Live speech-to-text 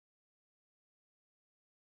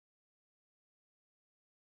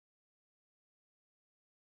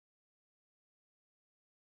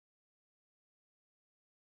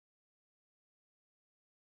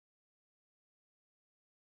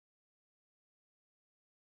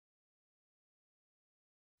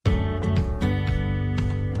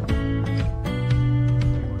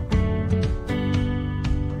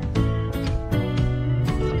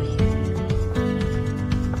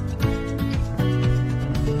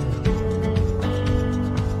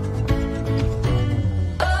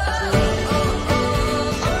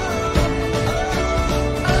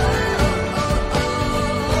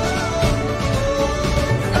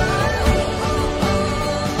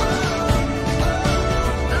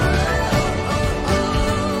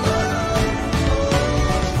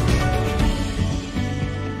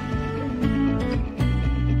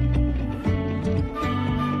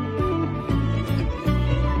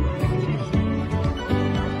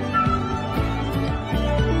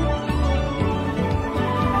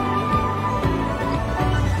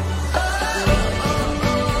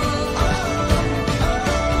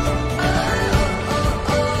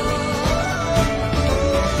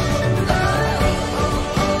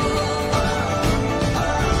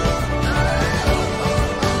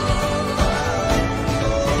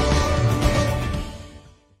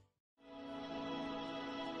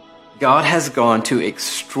God has gone to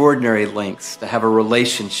extraordinary lengths to have a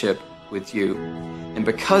relationship with you. And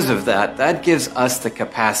because of that, that gives us the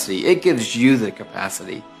capacity, it gives you the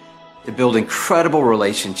capacity to build incredible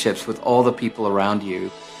relationships with all the people around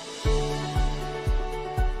you.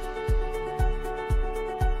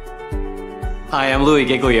 Hi, I'm Louis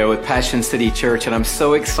Giglio with Passion City Church, and I'm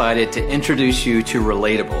so excited to introduce you to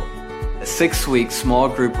Relatable, a 6-week small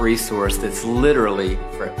group resource that's literally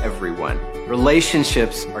for everyone.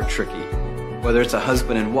 Relationships are tricky. Whether it's a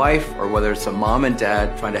husband and wife, or whether it's a mom and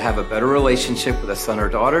dad trying to have a better relationship with a son or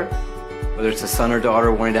daughter, whether it's a son or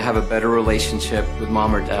daughter wanting to have a better relationship with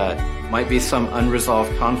mom or dad, might be some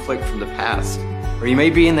unresolved conflict from the past, or you may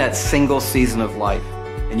be in that single season of life,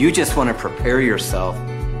 and you just want to prepare yourself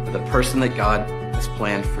for the person that God has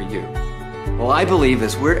planned for you. Well, I believe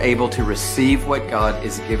as we're able to receive what God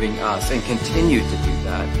is giving us and continue to do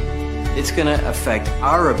that, it's going to affect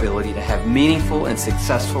our ability to have meaningful and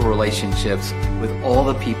successful relationships with all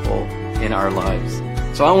the people in our lives.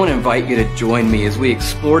 So I want to invite you to join me as we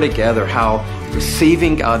explore together how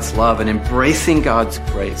receiving God's love and embracing God's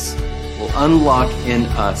grace will unlock in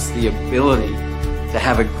us the ability to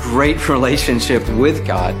have a great relationship with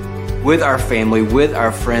God, with our family, with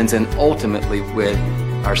our friends, and ultimately with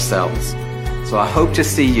ourselves. So I hope to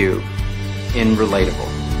see you in Relatable.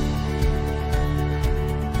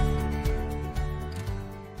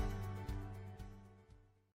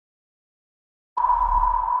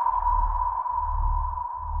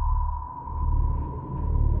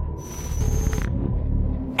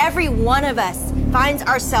 Every one of us finds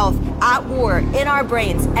ourselves at war in our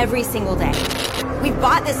brains every single day. We've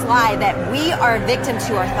bought this lie that we are a victim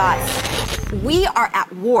to our thoughts. We are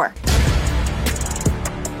at war.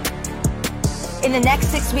 In the next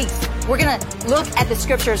 6 weeks, we're going to look at the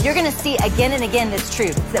scriptures. You're going to see again and again this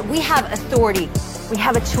truth, that we have authority. We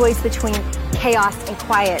have a choice between chaos and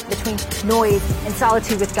quiet, between noise and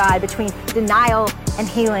solitude with God, between denial and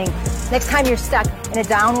healing. Next time you're stuck in a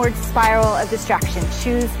downward spiral of distraction,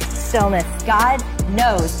 choose stillness. God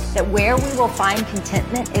knows that where we will find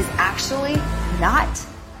contentment is actually not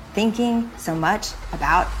thinking so much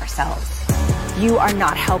about ourselves. You are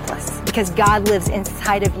not helpless because God lives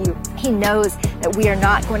inside of you. He knows that we are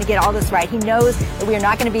not going to get all this right. He knows that we are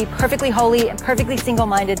not going to be perfectly holy and perfectly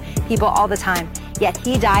single-minded people all the time. Yet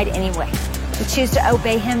He died anyway. We choose to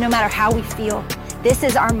obey Him no matter how we feel. This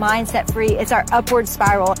is our mindset free. It's our upward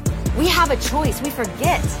spiral. We have a choice. We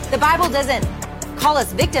forget. The Bible doesn't call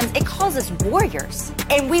us victims. It calls us warriors.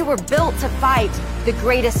 And we were built to fight the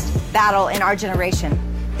greatest battle in our generation,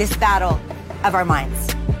 this battle of our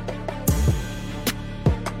minds.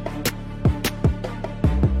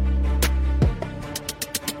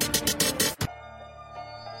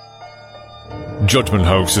 Judgment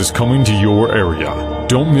House is coming to your area.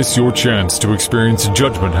 Don't miss your chance to experience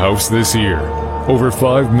Judgment House this year. Over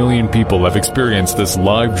 5 million people have experienced this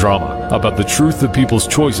live drama about the truth of people's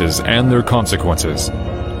choices and their consequences.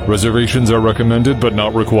 Reservations are recommended but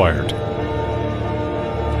not required.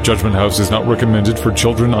 Judgment House is not recommended for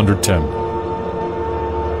children under 10.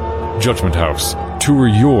 Judgment House. Tour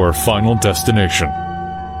your final destination.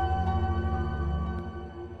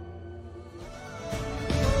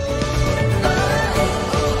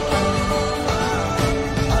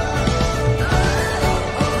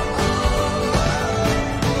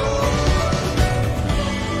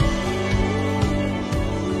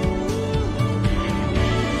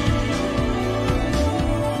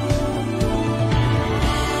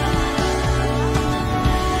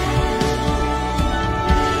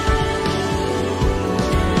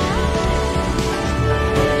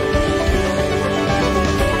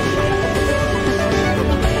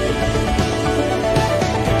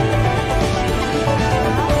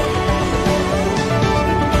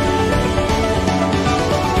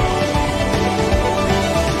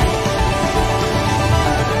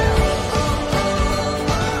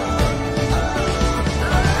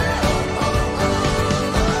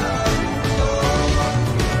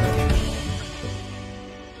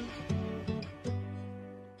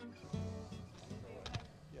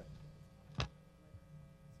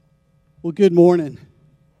 Well, good morning.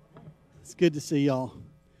 It's good to see y'all.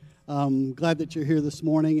 Glad that you're here this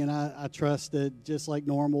morning, and I trust that just like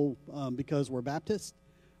normal, because we're Baptist,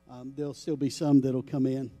 there'll still be some that'll come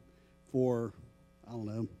in for, I don't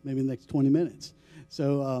know, maybe the next 20 minutes.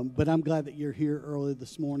 So, but I'm glad that you're here early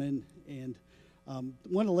this morning, and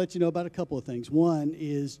want to let you know about a couple of things. One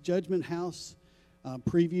is Judgment House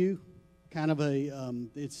preview, kind of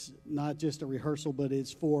it's not just a rehearsal, but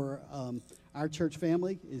it's for our church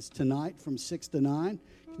family, is tonight from 6 to 9.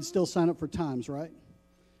 You can still sign up for times, right?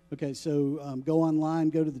 Okay, so go online,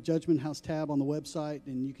 go to the Judgment House tab on the website,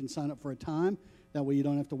 and you can sign up for a time. That way you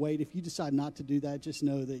don't have to wait. If you decide not to do that, just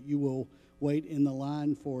know that you will wait in the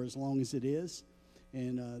line for as long as it is,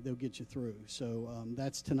 and they'll get you through. So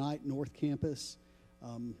that's tonight, North Campus.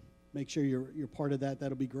 Make sure you're part of that.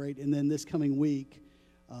 That'll be great. And then this coming week,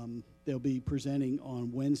 they'll be presenting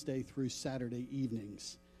on Wednesday through Saturday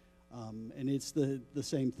evenings. And it's the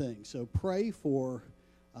same thing. So pray for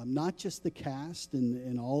not just the cast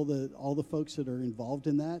and all the folks that are involved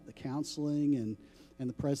in that, the counseling and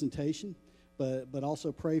the presentation, but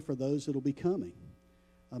also pray for those that will be coming.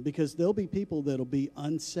 Because there'll be people that'll be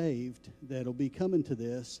unsaved that'll be coming to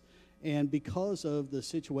this, and because of the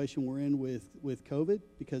situation we're in with COVID,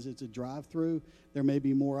 because it's a drive-through, there may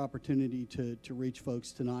be more opportunity to reach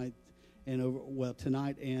folks tonight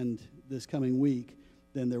and this coming week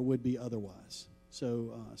than there would be otherwise.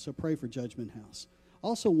 So pray for Judgment House.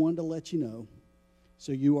 Also wanted to let you know,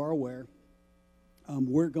 so you are aware,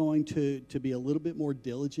 we're going to be a little bit more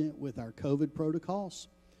diligent with our COVID protocols.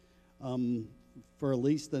 For at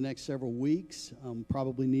least the next several weeks.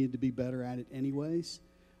 Probably need to be better at it anyways.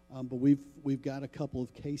 But we've got a couple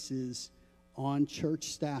of cases on church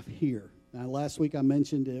staff here. Now, last week I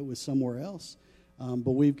mentioned it was somewhere else,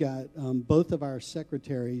 but we've got both of our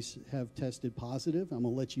secretaries have tested positive. I'm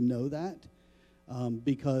going to let you know that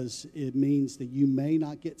because it means that you may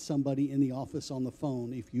not get somebody in the office on the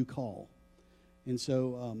phone if you call. And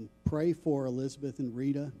so pray for Elizabeth and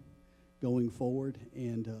Rita going forward,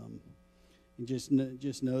 and just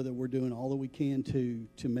know that we're doing all that we can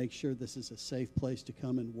to make sure this is a safe place to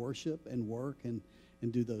come and worship and work and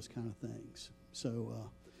do those kind of things. So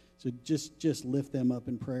just lift them up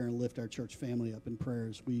in prayer and lift our church family up in prayer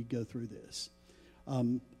as we go through this.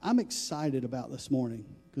 I'm excited about this morning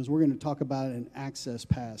because we're going to talk about an access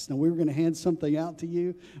pass. Now, we were going to hand something out to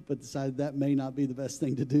you, but decided that may not be the best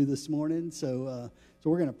thing to do this morning. So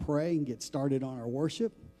we're going to pray and get started on our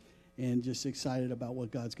worship. And just excited about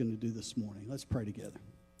what God's going to do this morning. Let's pray together.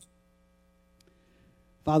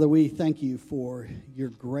 Father, we thank you for your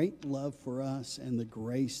great love for us and the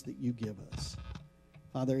grace that you give us.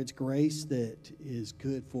 Father, it's grace that is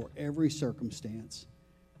good for every circumstance.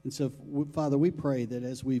 And so, Father, we pray that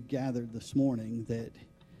as we've gathered this morning, that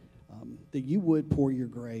you would pour your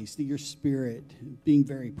grace, that your Spirit, being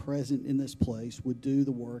very present in this place, would do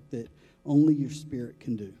the work that only your Spirit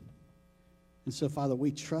can do. And so, Father,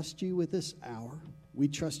 we trust you with this hour. We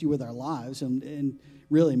trust you with our lives, and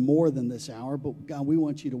really more than this hour. But, God, we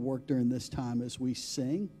want you to work during this time as we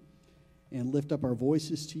sing and lift up our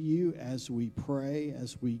voices to you, as we pray,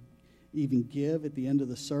 as we even give at the end of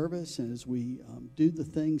the service, and as we do the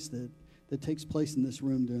things that takes place in this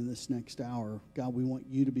room during this next hour. God, we want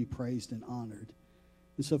you to be praised and honored.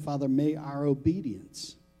 And so, Father, may our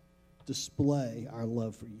obedience display our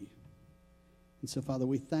love for you. And so, Father,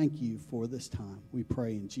 we thank you for this time. We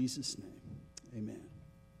pray in Jesus' name. Amen.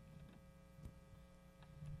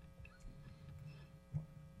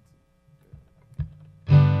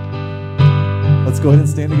 Let's go ahead and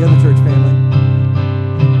stand together, church family.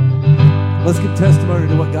 Let's give testimony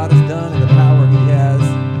to what God has done and the power he has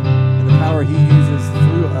and the power he uses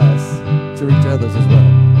through us to reach others as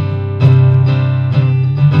well.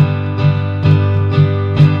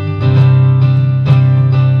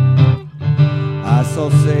 I saw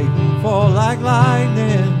Satan fall like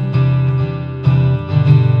lightning.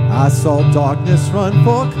 I saw darkness run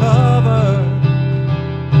for cover.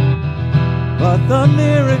 But the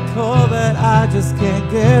miracle that I just can't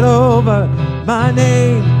get over, my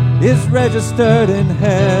name is registered in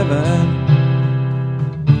heaven.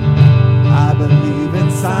 I believe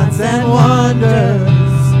in signs and wonders.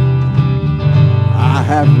 I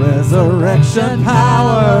have resurrection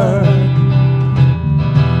power.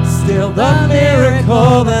 Still the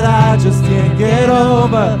miracle that I just can't get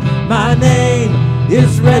over, my name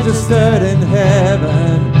is registered in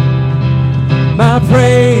heaven. My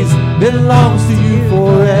praise belongs to you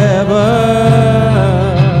forever.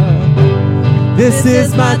 This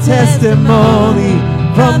is my testimony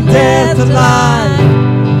from death to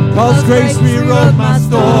life. 'Cause grace rewrote my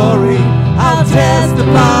story, I'll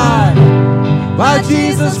testify. By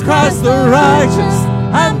Jesus Christ the righteous,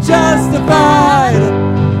 I'm justified.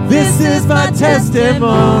 This is my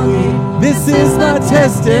testimony. This is my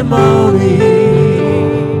testimony.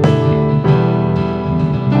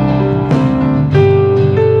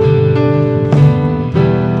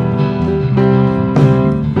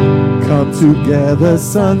 Together,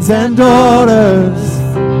 sons and daughters,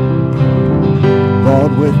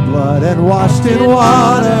 bought with blood and washed in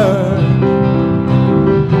water.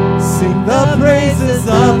 Sing the praises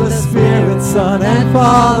of the Spirit, Son, and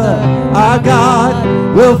Father. Our God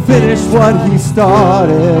will finish what He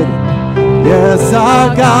started. Yes,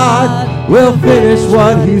 our God will finish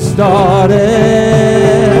what He started.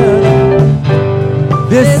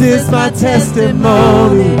 This is my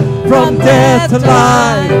testimony from death to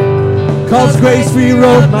life. 'Cause grace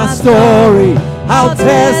rewrote my story. I'll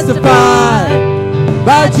testify.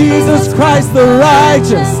 By Jesus Christ the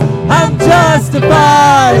righteous, I'm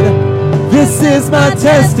justified. This is my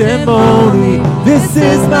testimony. This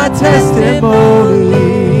is my testimony.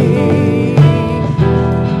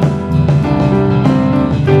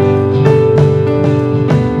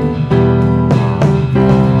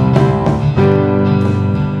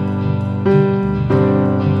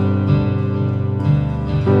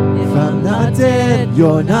 If I'm not dead,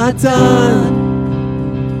 you're not done.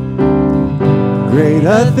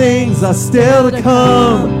 Greater things are still to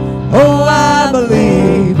come. Oh, I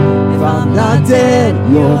believe. If I'm not dead,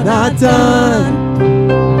 you're not done.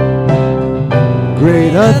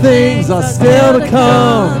 Greater things are still to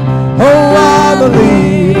come. Oh, I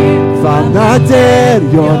believe. If I'm not dead,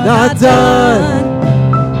 you're not done.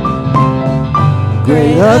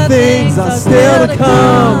 Greater things are still to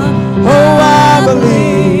come. Oh, I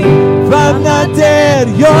believe. If I'm not dead,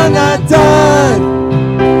 you're not done.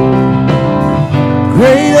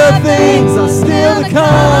 Greater things are still to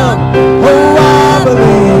come. Oh, I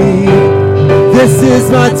believe. This is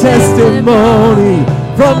my testimony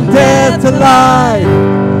from death to life.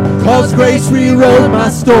 'Cause grace rewrote my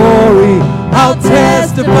story. I'll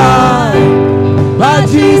testify. By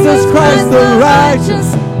Jesus Christ the righteous,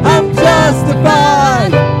 I'm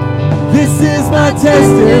justified. This is my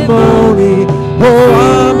testimony. Oh,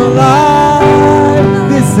 I'm alive.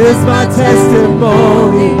 This is my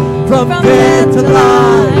testimony from death to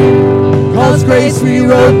life. 'Cause grace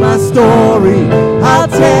rewrote my story. I'll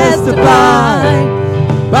testify.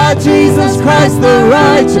 By Jesus Christ the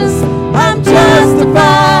righteous, I'm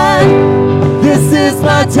justified. This is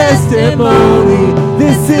my testimony.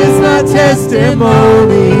 This is my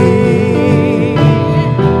testimony.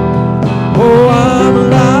 Oh, I'm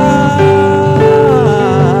alive.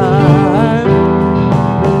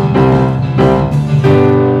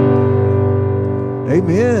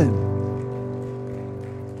 Amen.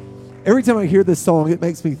 Every time I hear this song, it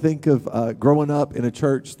makes me think of growing up in a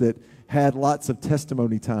church that had lots of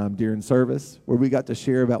testimony time during service where we got to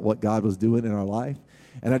share about what God was doing in our life.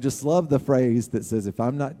 And I just love the phrase that says, if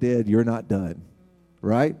I'm not dead, you're not done,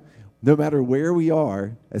 right? No matter where we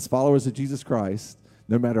are as followers of Jesus Christ,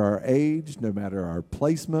 no matter our age, no matter our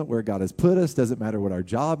placement, where God has put us, doesn't matter what our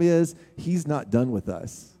job is, He's not done with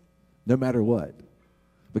us, no matter what,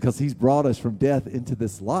 because He's brought us from death into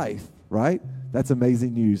this life, right? That's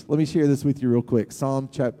amazing news. Let me share this with you real quick.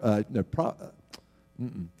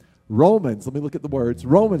 Romans, let me look at the words.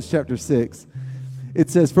 Romans chapter 6. It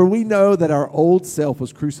says, for we know that our old self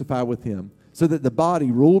was crucified with Him, so that the body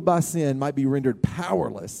ruled by sin might be rendered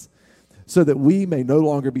powerless, so that we may no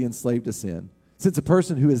longer be enslaved to sin, since a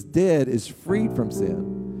person who is dead is freed from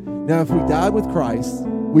sin. Now, if we died with Christ,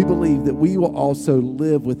 we believe that we will also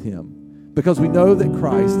live with Him, because we know that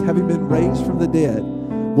Christ, having been raised from the dead,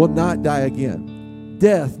 will not die again.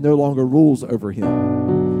 Death no longer rules over Him.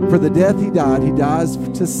 For the death He dies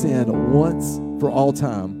to sin once for all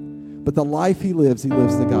time. But the life He lives to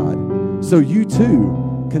God. So you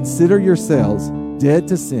too consider yourselves dead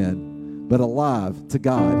to sin, but alive to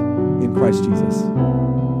God in Christ Jesus.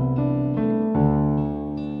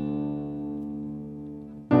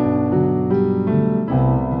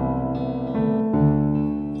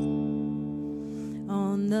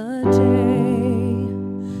 On the day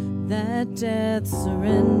that death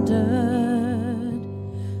surrendered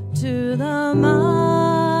to the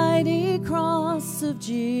mighty cross of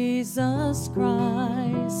Jesus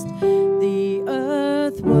Christ, the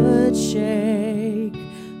earth would shake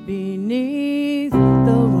beneath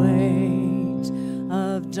the weight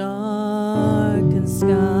of darkened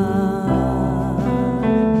skies.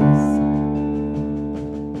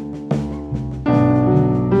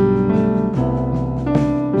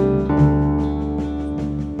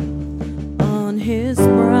 On His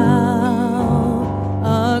brow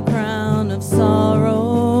a crown of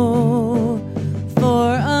sorrow,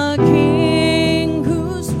 for a king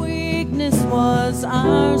whose weakness was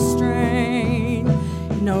our strength.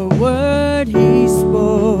 No word He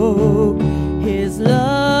spoke, His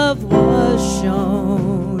love was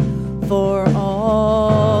shown.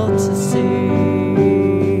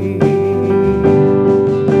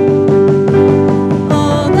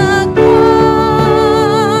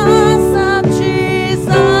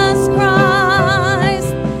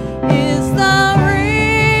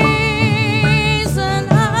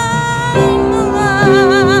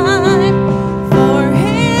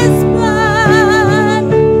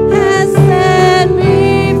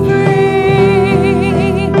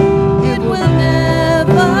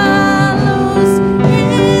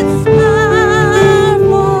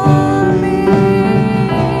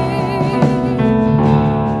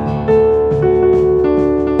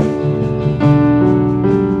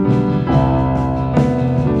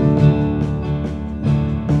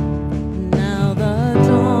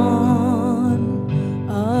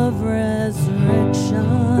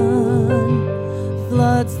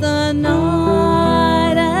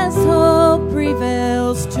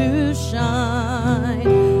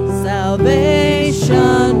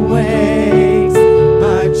 salvation wakes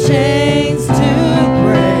my chains to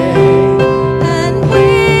break, and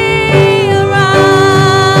we arise.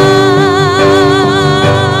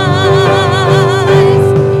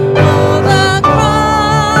 Oh, the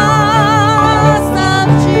cross of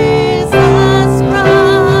Jesus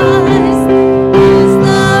Christ is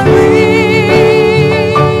the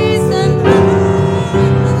reason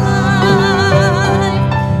I'm alive,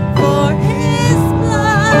 for His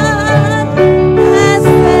blood has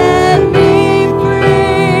set me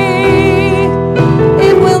free.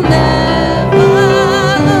 It will never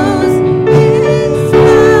lose its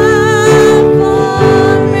power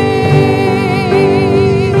for me.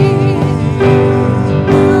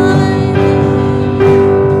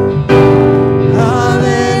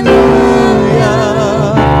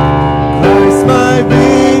 Hallelujah, Christ my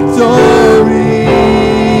victory.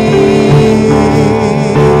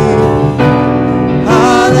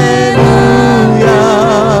 Hallelujah,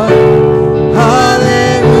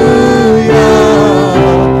 hallelujah,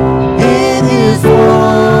 it is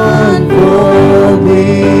won for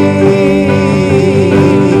me.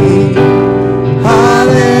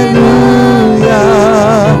 Hallelujah,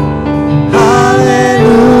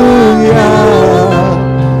 hallelujah,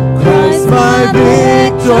 Christ my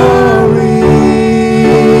victory.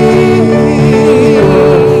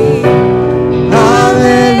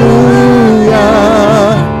 Hallelujah,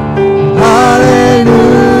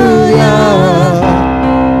 hallelujah,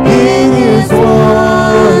 it is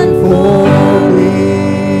won for me.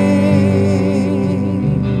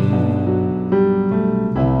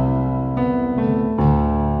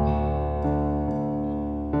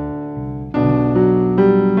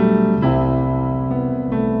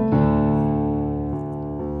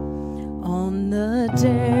 On the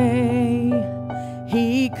day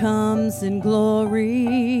He comes in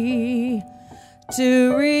glory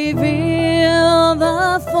to reveal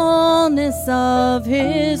the fullness of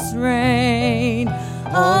His reign,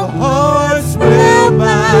 Our hearts will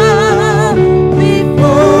bow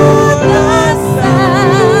before the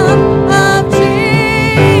sound of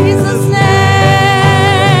Jesus' name.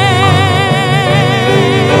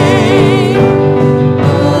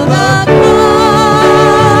 Oh, the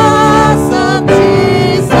cross of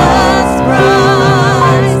Jesus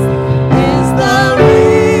Christ is the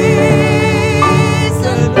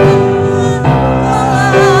reason I'm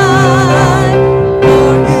alive,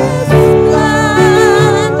 for His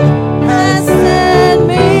blood has set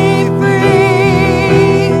me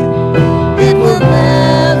free. It will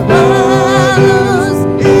never lose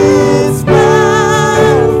its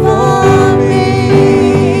power for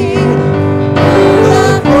me. The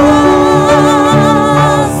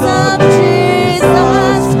cross of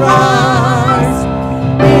Jesus Christ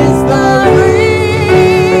is the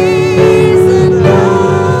reason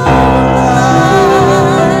I'm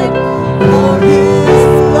alive, for His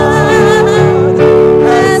blood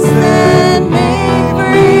has set me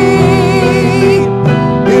free.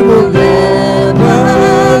 It will never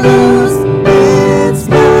lose its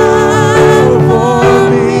power for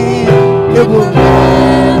me. It will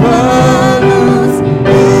never lose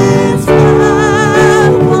its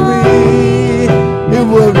power for me. It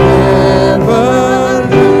will Never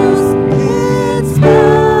lose its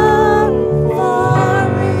power for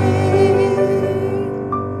me.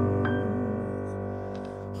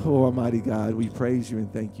 Oh, Almighty God, we praise you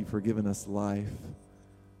and thank you for giving us life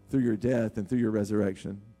through your death and through your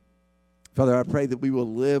resurrection. Father, I pray that we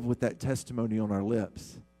will live with that testimony on our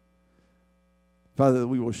lips. Father, that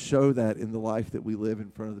we will show that in the life that we live in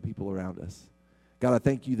front of the people around us. God, I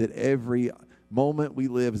thank you that every moment we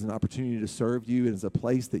live is an opportunity to serve you and is a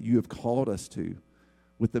place that you have called us to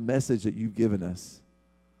with the message that you've given us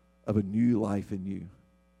of a new life in you.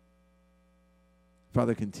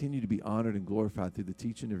 Father, continue to be honored and glorified through the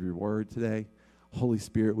teaching of your word today. Holy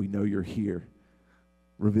Spirit, we know you're here.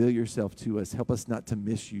 Reveal yourself to us. Help us not to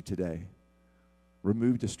miss you today.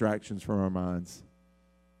 Remove distractions from our minds,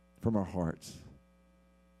 from our hearts.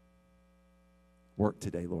 Work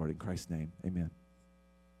today, Lord, in Christ's name. Amen.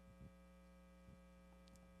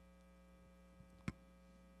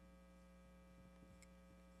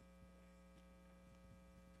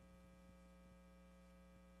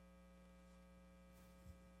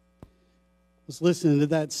 Was listening to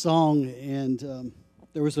that song, and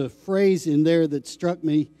there was a phrase in there that struck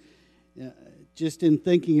me just in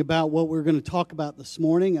thinking about what we're going to talk about this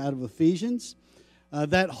morning out of Ephesians.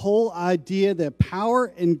 That whole idea that power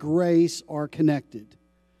and grace are connected.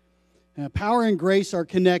 Power and grace are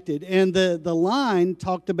connected. And the line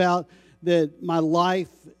talked about that my life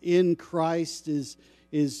in Christ is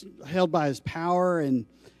held by His power, and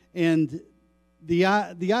the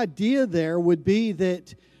idea there would be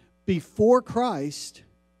that before Christ,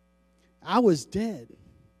 I was dead.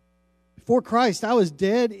 Before Christ, I was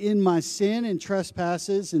dead in my sin and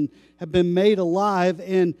trespasses and have been made alive.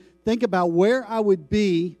 And think about where I would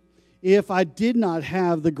be if I did not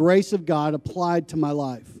have the grace of God applied to my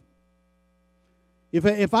life.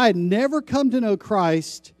 If I had never come to know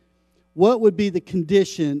Christ, what would be the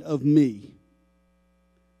condition of me?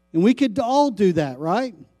 And we could all do that,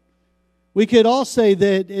 right? We could all say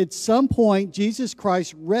that at some point Jesus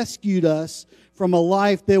Christ rescued us from a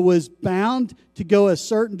life that was bound to go a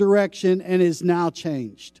certain direction and is now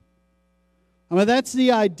changed. I mean, that's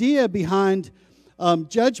the idea behind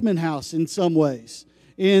Judgment House in some ways,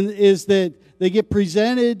 is that they get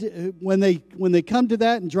presented, when they come to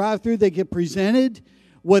that and drive through, they get presented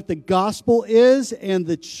what the gospel is and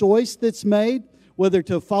the choice that's made, whether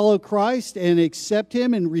to follow Christ and accept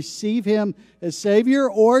Him and receive Him as Savior,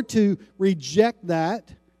 or to reject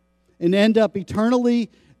that and end up eternally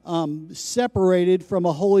separated from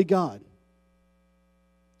a holy God.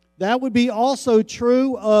 That would be also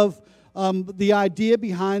true of the idea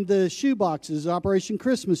behind the shoeboxes, Operation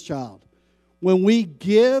Christmas Child. When we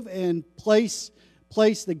give and place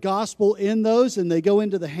the gospel in those and they go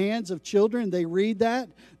into the hands of children, they read that,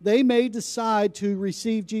 they may decide to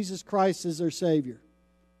receive Jesus Christ as their Savior.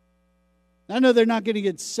 I know they're not going to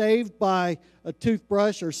get saved by a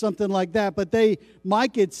toothbrush or something like that, but they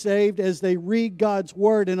might get saved as they read God's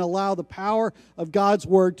Word and allow the power of God's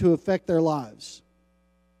Word to affect their lives.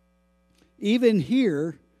 Even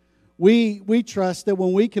here, we trust that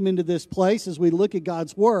when we come into this place, as we look at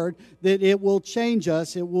God's Word, that it will change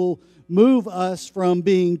us. It will move us from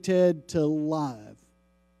being dead to alive.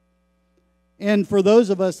 And for those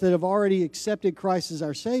of us that have already accepted Christ as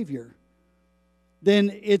our Savior,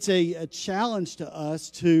 then it's a challenge to us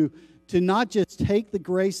to not just take the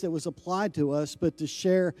grace that was applied to us, but to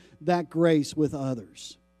share that grace with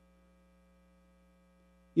others.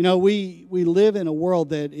 You know, we live in a world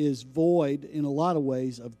that is void in a lot of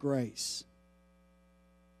ways of grace.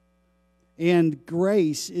 And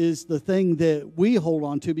grace is the thing that we hold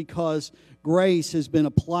on to because grace has been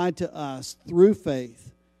applied to us through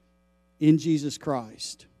faith in Jesus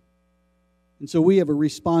Christ. And so we have a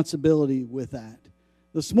responsibility with that.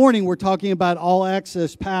 This morning we're talking about All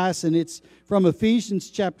Access Pass, and it's from Ephesians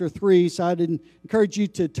chapter 3, so I'd encourage you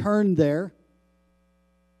to turn there.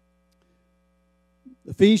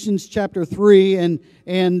 Ephesians chapter 3,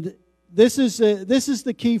 and this is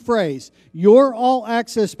the key phrase. Your All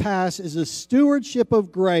Access Pass is a stewardship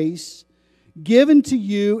of grace given to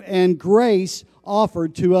you and grace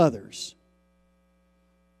offered to others.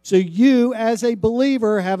 So you, as a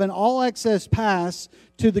believer, have an All Access Pass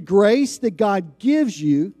to the grace that God gives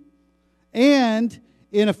you, and,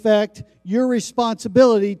 in effect, your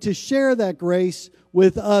responsibility to share that grace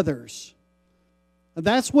with others.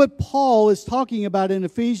 That's what Paul is talking about in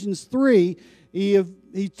Ephesians 3.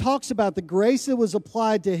 He talks about the grace that was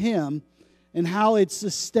applied to him and how it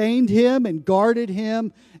sustained him and guarded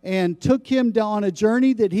him and took him on a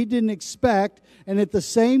journey that he didn't expect, and at the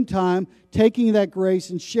same time taking that grace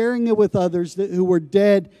and sharing it with others who were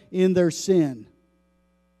dead in their sin.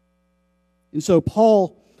 And so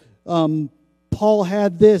Paul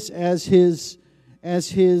had this as his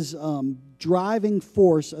driving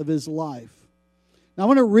force of his life. Now I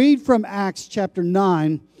want to read from Acts chapter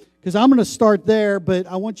 9, because I'm going to start there, but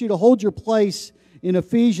I want you to hold your place in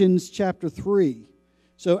Ephesians chapter 3.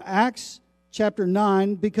 So Acts chapter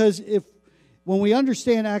 9, because when we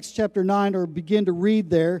understand Acts chapter 9 or begin to read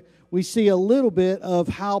there, we see a little bit of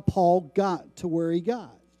how Paul got to where he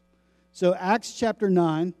got. So Acts chapter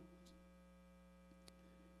 9,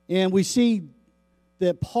 and we see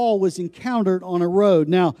that Paul was encountered on a road.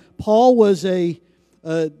 Now, Paul was a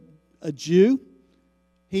Jew.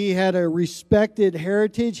 He had a respected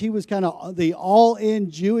heritage. He was kind of the all-in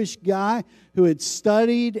Jewish guy who had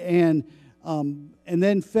studied and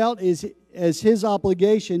then felt as his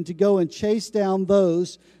obligation to go and chase down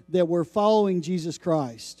those that were following Jesus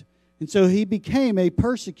Christ. And so he became a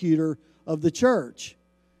persecutor of the church.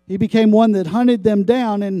 He became one that hunted them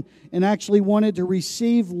down and actually wanted to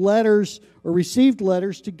received letters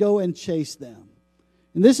to go and chase them.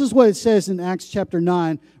 And this is what it says in Acts chapter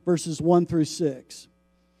 9, verses 1 through 6.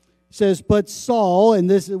 It says, but Saul, and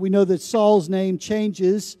we know that Saul's name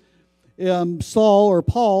changes, Saul or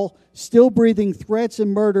Paul, still breathing threats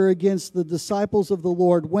and murder against the disciples of the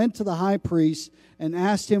Lord, went to the high priest and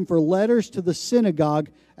asked him for letters to the synagogue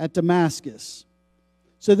at Damascus,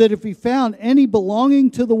 so that if he found any belonging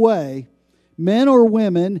to the way, men or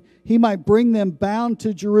women, he might bring them bound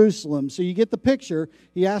to Jerusalem. So you get the picture.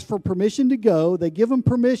 He asked for permission to go. They give him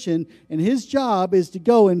permission, and his job is to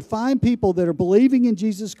go and find people that are believing in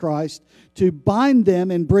Jesus Christ, to bind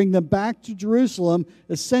them and bring them back to Jerusalem,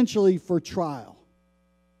 essentially for trial.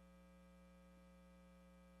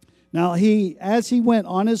 Now, as he went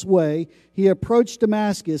on his way, he approached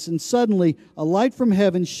Damascus, and suddenly a light from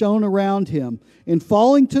heaven shone around him. And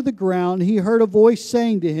falling to the ground, he heard a voice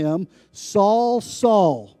saying to him, "Saul,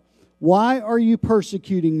 Saul, why are you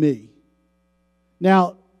persecuting me?"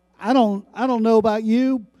 Now, I don't know about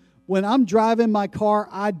you. When I'm driving my car,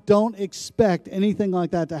 I don't expect anything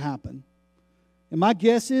like that to happen. And my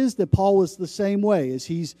guess is that Paul was the same way. As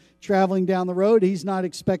he's traveling down the road, he's not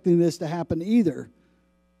expecting this to happen either.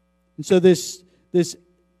 And so this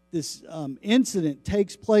incident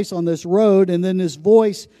takes place on this road, and then this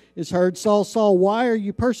voice is heard, "Saul, Saul, why are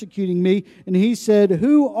you persecuting me?" And he said,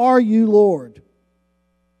 "Who are you, Lord?"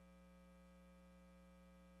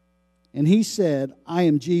 And he said, "I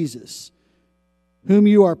am Jesus, whom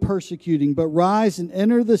you are persecuting. But rise and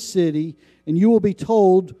enter the city, and you will be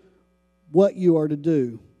told what you are to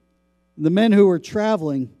do." The men who were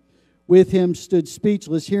traveling with him stood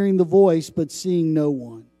speechless, hearing the voice, but seeing no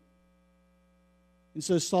one. And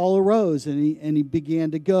so Saul arose and he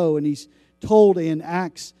began to go, and he's told in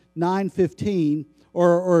Acts 9:15,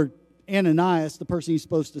 or Ananias, the person he's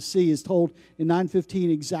supposed to see, is told in 9:15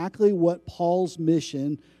 exactly what Paul's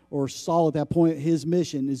mission, or Saul at that point, his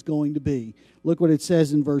mission is going to be. Look what it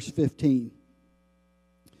says in verse 15.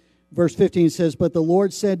 Verse 15 says, "But the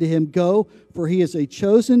Lord said to him, 'Go, for he is a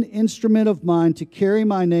chosen instrument of mine to carry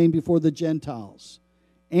my name before the Gentiles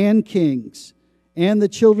and kings and the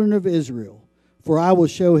children of Israel. For I will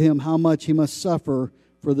show him how much he must suffer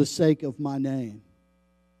for the sake of my name.'"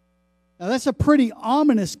 Now that's a pretty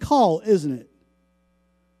ominous call, isn't it?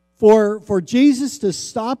 For Jesus to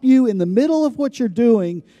stop you in the middle of what you're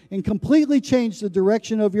doing and completely change the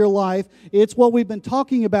direction of your life. It's what we've been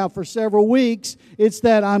talking about for several weeks. It's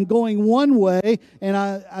that I'm going one way and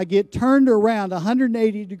I get turned around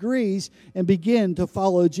 180 degrees and begin to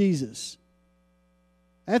follow Jesus.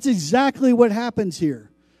 That's exactly what happens here.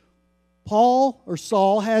 Paul, or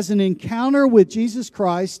Saul, has an encounter with Jesus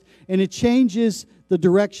Christ, and it changes the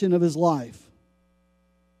direction of his life.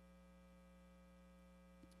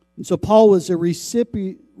 And so Paul was a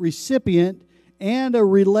recipient and a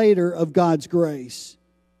relator of God's grace.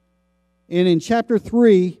 And in chapter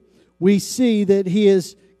 3, we see that he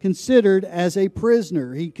is considered as a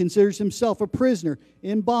prisoner. He considers himself a prisoner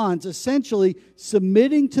in bonds, essentially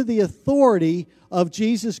submitting to the authority of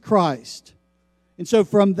Jesus Christ. And so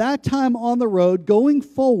from that time on the road, going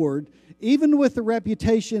forward, even with the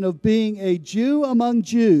reputation of being a Jew among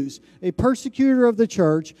Jews, a persecutor of the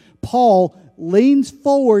church, Paul leans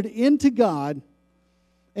forward into God,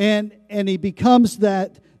 and he becomes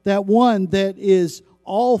that one that is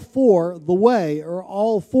all for the way, or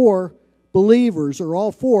all for believers, or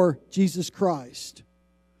all for Jesus Christ.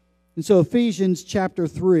 And so Ephesians chapter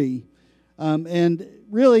 3, and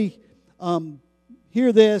really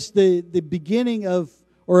hear this, the beginning of,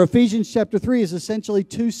 or Ephesians chapter 3 is essentially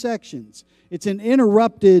two sections. It's an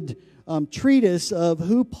interrupted treatise of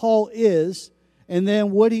who Paul is, and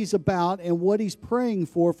then what he's about and what he's praying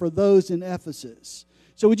for those in Ephesus.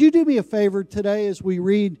 So would you do me a favor today as we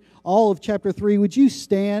read all of chapter 3? Would you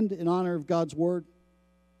stand in honor of God's word?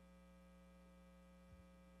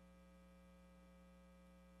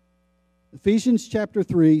 Ephesians chapter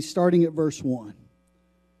 3, starting at verse 1.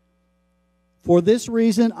 "For this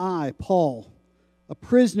reason I, Paul, a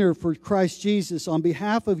prisoner for Christ Jesus, on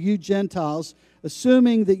behalf of you Gentiles,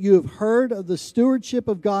 assuming that you have heard of the stewardship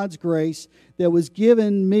of God's grace that was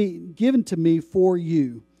given to me for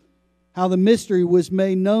you, how the mystery was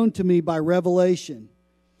made known to me by revelation,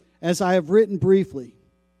 as I have written briefly.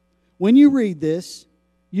 When you read this,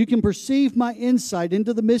 you can perceive my insight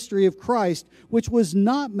into the mystery of Christ, which was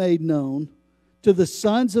not made known to the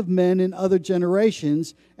sons of men in other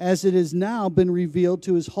generations, as it has now been revealed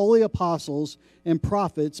to his holy apostles and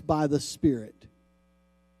prophets by the Spirit.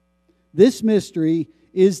 This mystery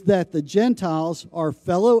is that the Gentiles are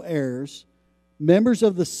fellow heirs, members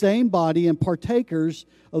of the same body, and partakers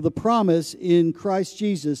of the promise in Christ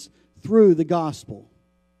Jesus through the gospel.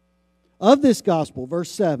 Of this gospel,"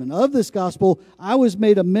 verse 7, "of this gospel I was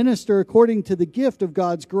made a minister according to the gift of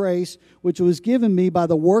God's grace, which was given me by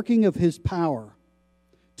the working of his power.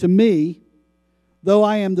 To me, though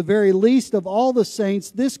I am the very least of all the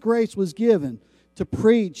saints, this grace was given, to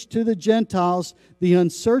preach to the Gentiles the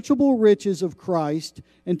unsearchable riches of Christ,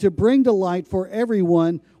 and to bring to light for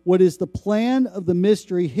everyone what is the plan of the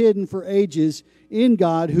mystery hidden for ages in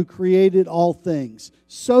God who created all things,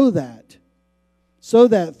 so that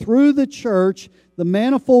through the church the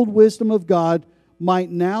manifold wisdom of God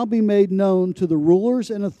might now be made known to the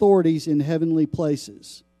rulers and authorities in heavenly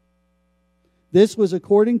places. This was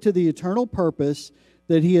according to the eternal purpose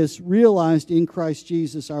that He has realized in Christ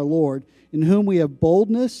Jesus our Lord, in whom we have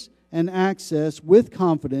boldness and access with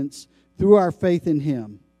confidence through our faith in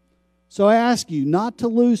Him. So I ask you not to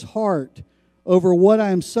lose heart over what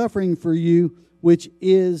I am suffering for you, which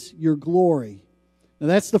is your glory. Now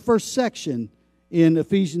that's the first section in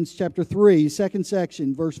Ephesians chapter 3, second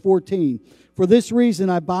section, verse 14. For this reason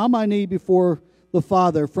I bow my knee before the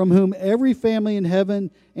Father, from whom every family in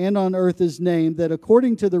heaven and on earth is named, that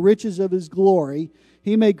according to the riches of His glory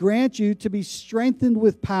He may grant you to be strengthened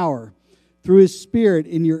with power through His Spirit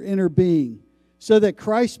in your inner being, so that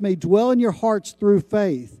Christ may dwell in your hearts through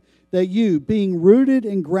faith, that you, being rooted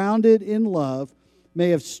and grounded in love, may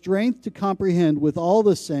have strength to comprehend with all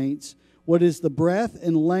the saints what is the breadth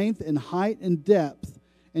and length and height and depth,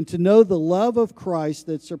 and to know the love of Christ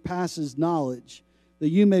that surpasses knowledge, that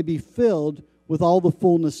you may be filled with all the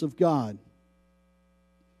fullness of God.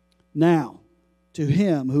 Now, to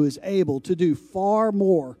Him who is able to do far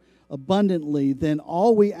more abundantly than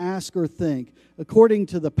all we ask or think, according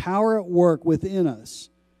to the power at work within us,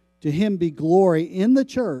 to Him be glory in the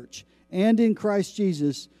church and in Christ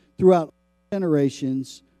Jesus throughout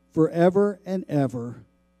generations, forever and ever.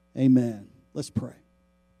 Amen. Let's pray.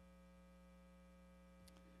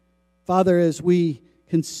 Father, as we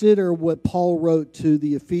consider what Paul wrote to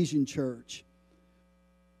the Ephesian church,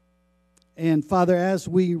 and Father, as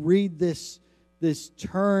we read this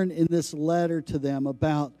turn in this letter to them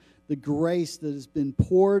about the grace that has been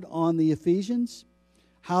poured on the Ephesians,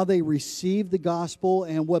 how they received the gospel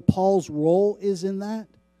and what Paul's role is in that,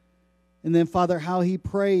 and then, Father, how he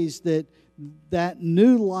prays that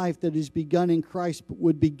new life that is begun in Christ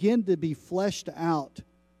would begin to be fleshed out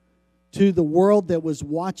to the world that was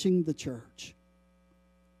watching the church.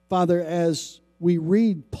 Father, as we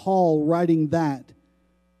read Paul writing that,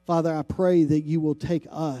 Father, I pray that you will take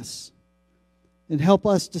us and help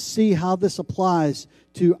us to see how this applies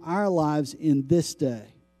to our lives in this day.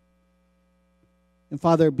 And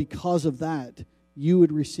Father, because of that, you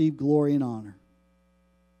would receive glory and honor.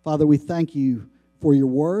 Father, we thank you for your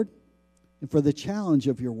word and for the challenge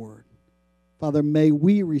of your word. Father, may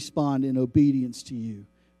we respond in obedience to you.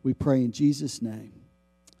 We pray in Jesus' name.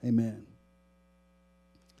 Amen.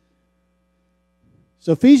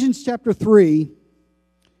 So Ephesians chapter 3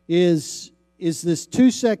 is this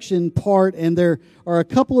two-section part, and there are a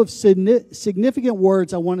couple of significant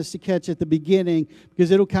words I want us to catch at the beginning, because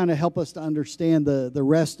it'll kind of help us to understand the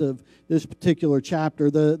rest of this particular chapter.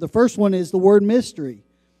 The first one is the word mystery.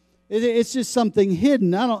 It's just something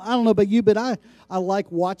hidden. I don't know about you, but I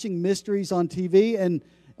like watching mysteries on TV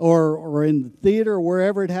or in the theater or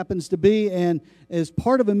wherever it happens to be. And as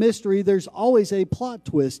part of a mystery, there's always a plot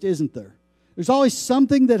twist, isn't there? There's always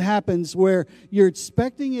something that happens where you're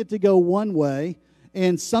expecting it to go one way,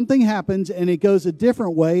 and something happens and it goes a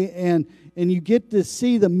different way, and you get to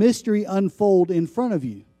see the mystery unfold in front of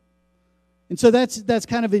you. And so that's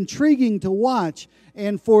kind of intriguing to watch.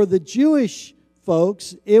 And for the Jewish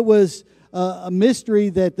folks, it was a mystery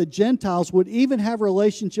that the Gentiles would even have a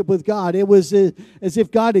relationship with God. It was as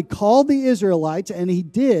if God had called the Israelites, and He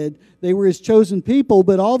did. They were His chosen people,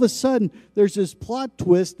 but all of a sudden there's this plot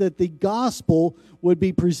twist that the gospel would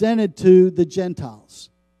be presented to the Gentiles.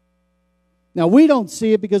 Now, we don't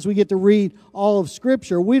see it because we get to read all of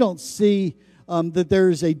Scripture. We don't see that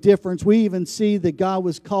there's a difference. We even see that God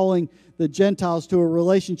was calling the Gentiles to a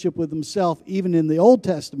relationship with Himself, even in the Old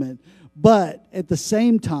Testament. But at the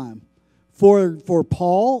same time, for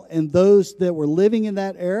Paul and those that were living in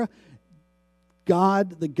that era,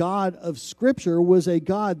 God, the God of Scripture, was a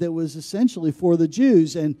God that was essentially for the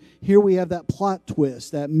Jews. And here we have that plot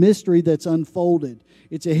twist, that mystery that's unfolded.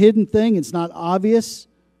 It's a hidden thing. It's not obvious.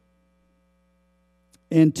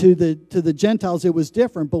 And to the Gentiles, it was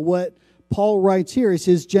different. But what Paul writes here is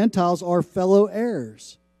his Gentiles are fellow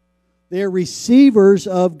heirs. They are receivers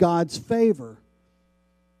of God's favor.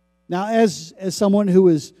 Now, as someone who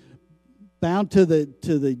is bound to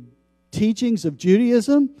the teachings of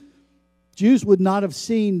Judaism, Jews would not have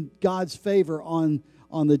seen God's favor on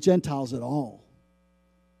the Gentiles at all.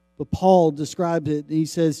 But Paul described it. He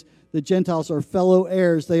says the Gentiles are fellow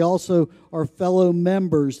heirs. They also are fellow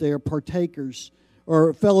members. They are partakers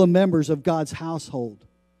or fellow members of God's household.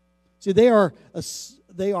 See, they are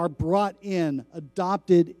they are brought in,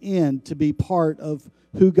 adopted in to be part of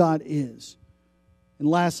who God is. And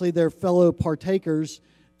lastly, they're fellow partakers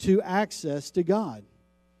to access to God.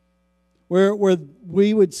 Where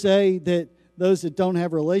we would say that those that don't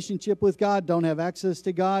have a relationship with God, don't have access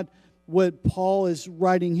to God, what Paul is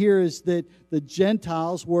writing here is that the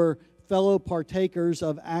Gentiles were fellow partakers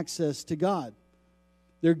of access to God.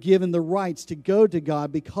 They're given the rights to go to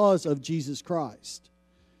God because of Jesus Christ.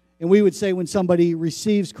 And we would say when somebody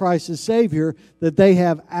receives Christ as Savior, that they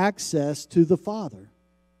have access to the Father.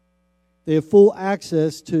 They have full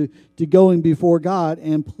access to going before God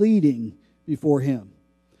and pleading before Him.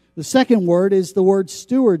 The second word is the word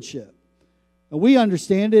stewardship. And we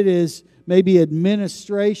understand it as maybe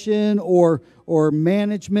administration or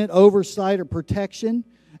management, oversight, or protection.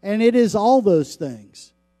 And it is all those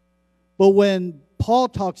things. But when Paul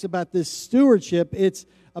talks about this stewardship, it's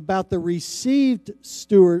about the received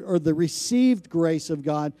steward or the received grace of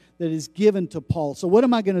God that is given to Paul. So what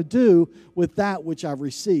am I going to do with that which I've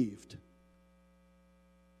received?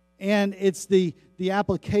 And it's the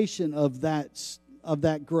application of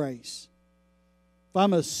that grace. If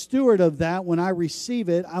I'm a steward of that, when I receive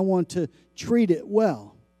it, I want to treat it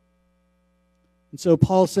well. And so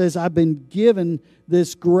Paul says, I've been given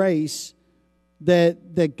this grace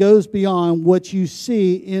that goes beyond what you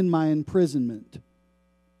see in my imprisonment.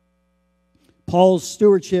 Paul's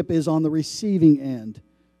stewardship is on the receiving end.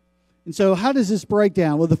 And so how does this break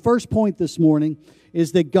down? Well, the first point this morning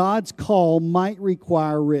is that God's call might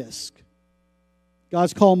require risk.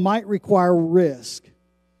 God's call might require risk.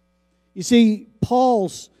 You see,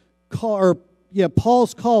 Paul's call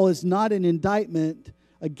is not an indictment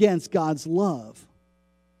against God's love.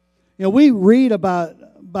 You know, we read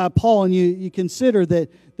about Paul, and you consider that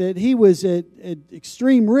he was at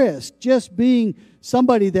extreme risk, just being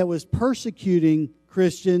somebody that was persecuting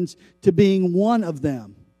Christians to being one of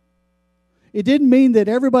them. It didn't mean that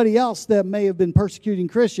everybody else that may have been persecuting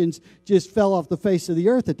Christians just fell off the face of the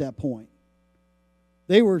earth at that point.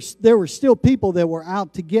 There were still people that were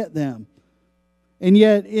out to get them. And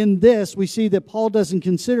yet in this, we see that Paul doesn't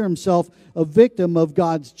consider himself a victim of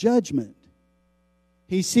God's judgment.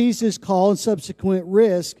 He sees his call and subsequent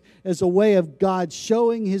risk as a way of God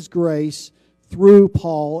showing His grace through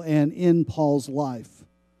Paul and in Paul's life.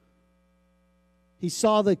 He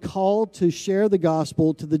saw the call to share the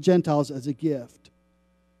gospel to the Gentiles as a gift.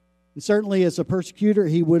 And certainly as a persecutor,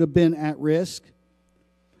 he would have been at risk.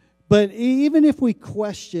 But even if we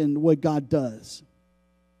question what God does,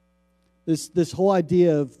 this whole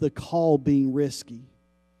idea of the call being risky,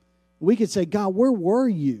 we could say, God, where were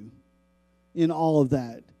you in all of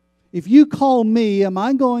that? If you call me, am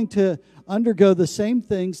I going to undergo the same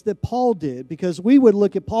things that Paul did? Because we would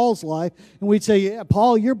look at Paul's life and we'd say, yeah,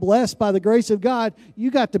 Paul, you're blessed by the grace of God.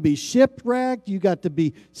 You got to be shipwrecked. You got to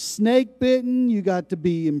be snake bitten. You got to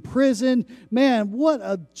be imprisoned. Man, what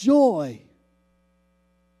a joy.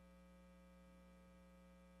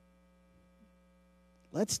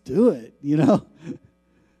 Let's do it, you know.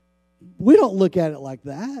 We don't look at it like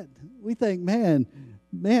that. We think, man,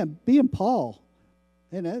 being Paul,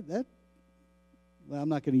 and that well, I'm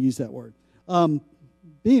not going to use that word.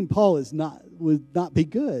 Being Paul would not be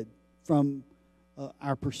good from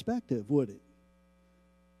our perspective, would it?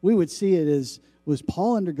 We would see it as, was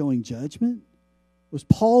Paul undergoing judgment? Was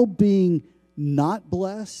Paul being not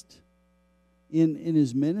blessed in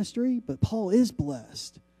his ministry? But Paul is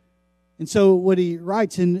blessed. And so what he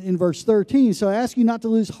writes in verse 13, so I ask you not to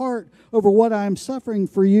lose heart over what I am suffering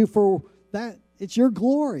for you, for that it's your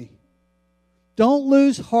glory. Don't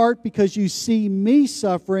lose heart because you see me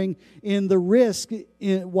suffering in the risk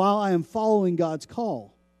while I am following God's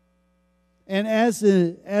call. And as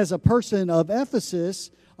a person of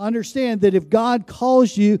Ephesus, understand that if God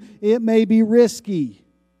calls you, it may be risky.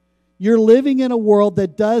 You're living in a world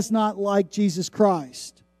that does not like Jesus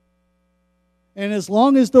Christ. And as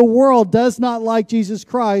long as the world does not like Jesus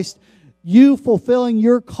Christ, you fulfilling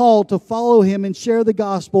your call to follow Him and share the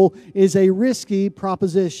gospel is a risky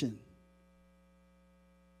proposition.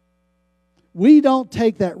 We don't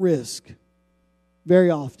take that risk very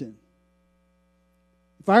often.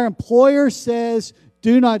 If our employer says,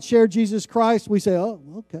 do not share Jesus Christ, we say, oh,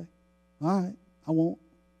 okay, all right, I won't.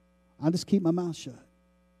 I'll just keep my mouth shut.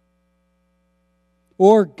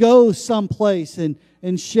 Or go someplace and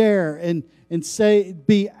share and say,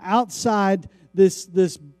 be outside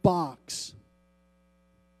this box.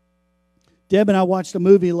 Deb and I watched a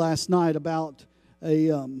movie last night about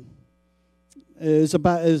it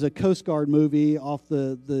was a Coast Guard movie off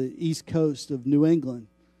the east coast of New England.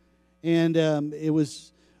 And it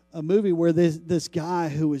was a movie where this guy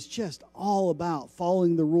who was just all about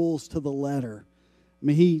following the rules to the letter. I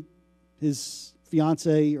mean, his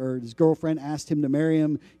fiance or his girlfriend asked him to marry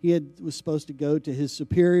him. He was supposed to go to his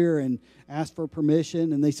superior and ask for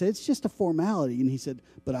permission, and they said, it's just a formality. And he said,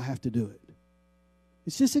 but I have to do it.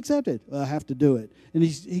 It's just accepted. Well, I have to do it. And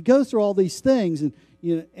he goes through all these things, and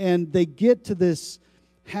and they get to this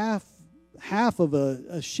half of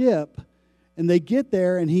a ship, and they get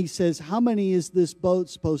there, and he says, how many is this boat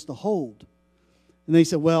supposed to hold? And they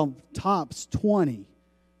said, well, tops 20.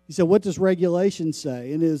 He said, what does regulation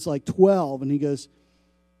say? And it was like 12. And he goes,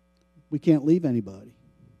 we can't leave anybody.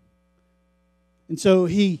 And so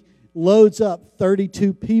he loads up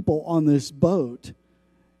 32 people on this boat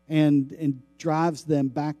and drives them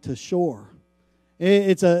back to shore.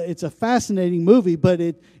 It's a fascinating movie, but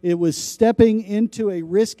it was stepping into a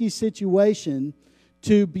risky situation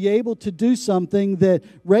to be able to do something that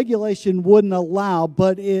regulation wouldn't allow,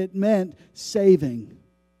 but it meant saving.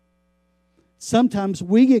 Sometimes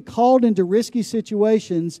we get called into risky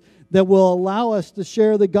situations that will allow us to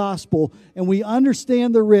share the gospel, and we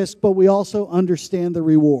understand the risk, but we also understand the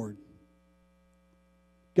reward.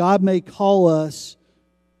 God may call us,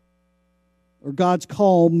 or God's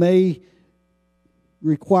call may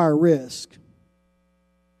require risk.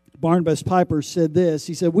 Barnabas Piper said this.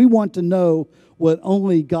 He said, we want to know what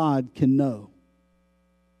only God can know.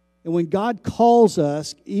 And when God calls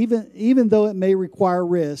us, even though it may require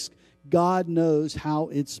risk, God knows how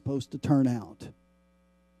it's supposed to turn out.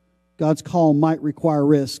 God's call might require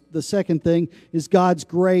risk. The second thing is God's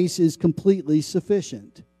grace is completely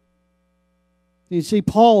sufficient. You see,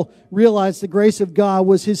 Paul realized the grace of God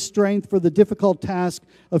was his strength for the difficult task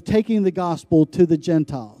of taking the gospel to the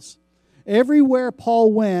Gentiles. Everywhere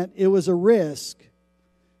Paul went, it was a risk.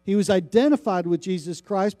 He was identified with Jesus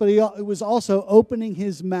Christ, but he was also opening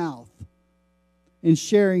his mouth and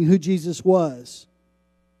sharing who Jesus was.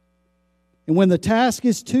 And when the task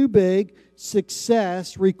is too big,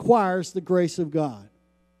 success requires the grace of God.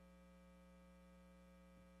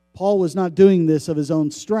 Paul was not doing this of his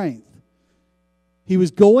own strength. He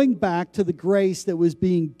was going back to the grace that was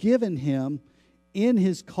being given him in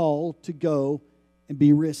his call to go and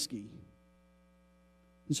be risky.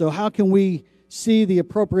 And so how can we see the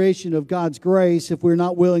appropriation of God's grace if we're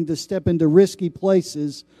not willing to step into risky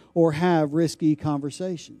places or have risky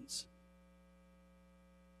conversations?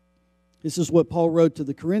 This is what Paul wrote to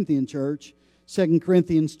the Corinthian church. 2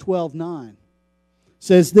 Corinthians 12:9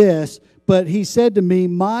 says this, but he said to me,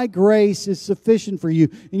 my grace is sufficient for you.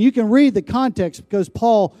 And you can read the context because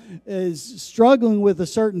Paul is struggling with a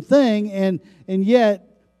certain thing and yet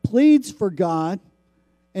pleads for God.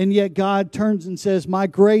 And yet God turns and says, my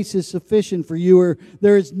grace is sufficient for you, or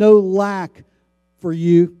there is no lack for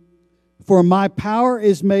you. For my power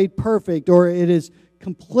is made perfect, or it is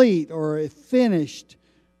complete, or finished.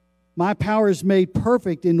 My power is made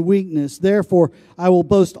perfect in weakness. Therefore, I will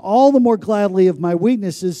boast all the more gladly of my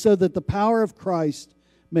weaknesses, so that the power of Christ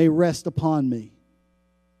may rest upon me.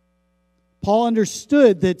 Paul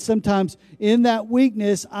understood that sometimes in that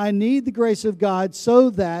weakness, I need the grace of God so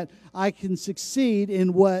that I can succeed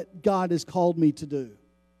in what God has called me to do.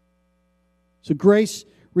 So grace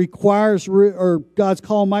requires, or God's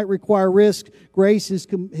call might require risk.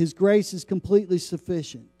 His grace is completely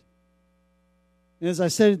sufficient. And as I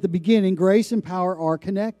said at the beginning, grace and power are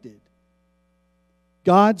connected.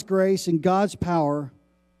 God's grace and God's power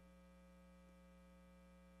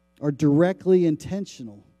are directly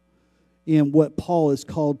intentional in what Paul is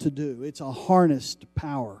called to do. It's a harnessed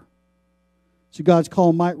power. So God's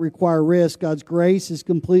call might require risk. God's grace is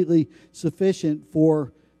completely sufficient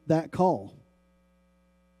for that call.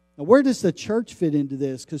 Now, where does the church fit into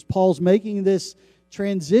this? Because Paul's making this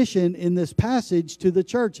transition in this passage to the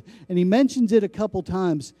church. And he mentions it a couple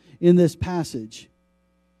times in this passage.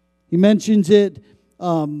 He mentions it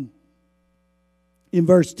in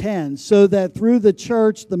verse 10, so that through the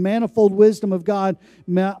church the manifold wisdom of God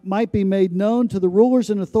might be made known to the rulers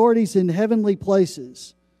and authorities in heavenly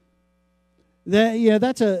places.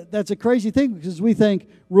 That's a crazy thing, because we think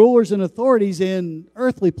rulers and authorities in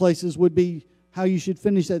earthly places would be how you should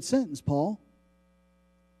finish that sentence, Paul.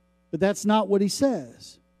 But that's not what he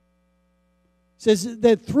says. He says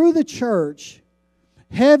that through the church,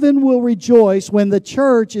 heaven will rejoice when the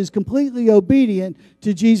church is completely obedient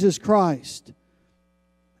to Jesus Christ.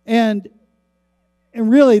 And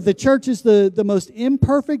really, the church is the most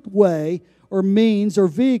imperfect way or means or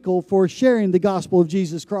vehicle for sharing the gospel of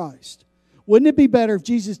Jesus Christ. Wouldn't it be better if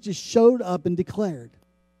Jesus just showed up and declared?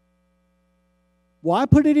 Why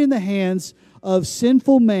put it in the hands of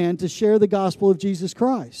sinful man to share the gospel of Jesus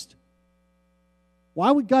Christ? Why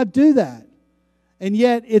would God do that? And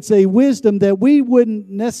yet it's a wisdom that we wouldn't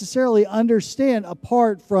necessarily understand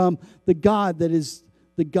apart from the God that is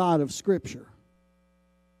the God of Scripture.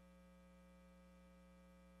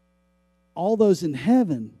 All those in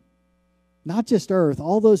heaven, not just earth,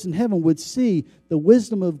 all those in heaven would see the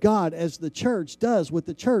wisdom of God as the church does what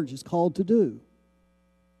the church is called to do.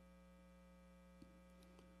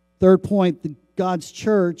 Third point, God's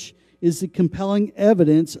church is the compelling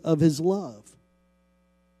evidence of His love.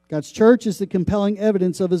 God's church is the compelling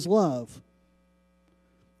evidence of His love.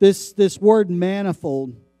 This word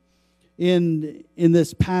manifold in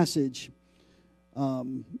this passage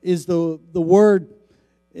is the word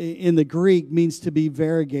in the Greek means to be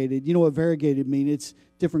variegated. You know what variegated means? It's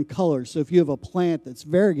different colors. So if you have a plant that's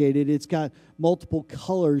variegated, it's got multiple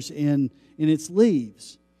colors in its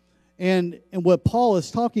leaves. And what Paul is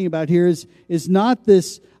talking about here is not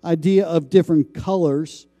this idea of different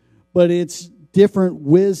colors, but it's different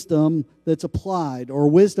wisdom that's applied, or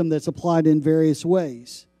wisdom that's applied in various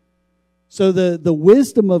ways. So the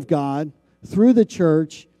wisdom of God through the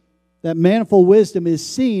church, that manifold wisdom is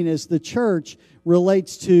seen as the church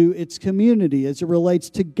relates to its community, as it relates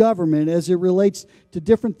to government, as it relates to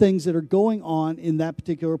different things that are going on in that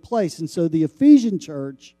particular place. And so the Ephesian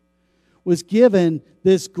church was given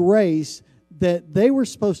this grace that they were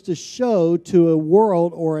supposed to show to a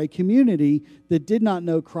world or a community that did not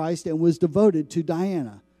know Christ and was devoted to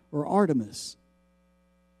Diana or Artemis.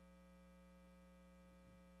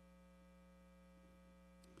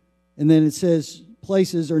 And then it says,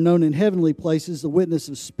 places are known in heavenly places, the witness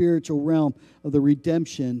of spiritual realm of the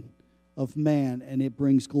redemption of man, and it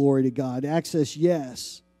brings glory to God. Access,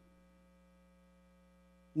 yes.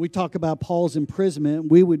 We talk about Paul's imprisonment,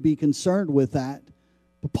 we would be concerned with that.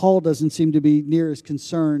 But Paul doesn't seem to be near as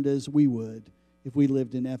concerned as we would if we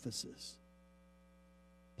lived in Ephesus.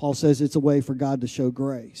 Paul says it's a way for God to show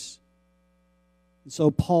grace. And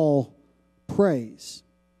so Paul prays.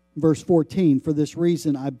 Verse 14, for this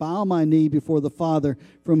reason I bow my knee before the Father,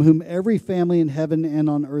 from whom every family in heaven and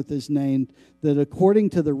on earth is named, that according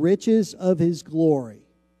to the riches of His glory.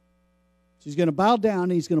 So he's going to bow down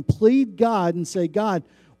and he's going to plead God and say, God,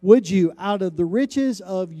 would you, out of the riches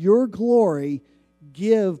of your glory,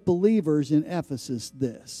 give believers in Ephesus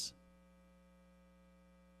this?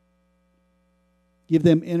 Give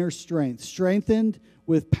them inner strength, strengthened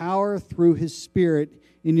with power through His Spirit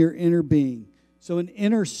in your inner being. So an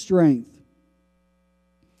inner strength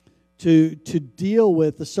to deal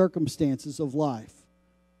with the circumstances of life.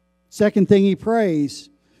 Second thing he prays,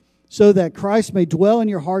 so that Christ may dwell in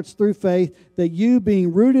your hearts through faith, that you,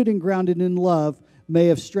 being rooted and grounded in love, may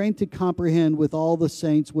have strength to comprehend with all the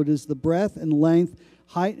saints what is the breadth and length,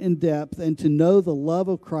 height and depth, and to know the love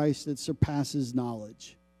of Christ that surpasses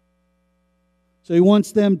knowledge. So he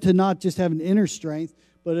wants them to not just have an inner strength,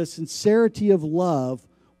 but a sincerity of love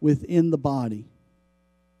within the body.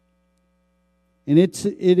 And it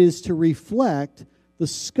is to reflect the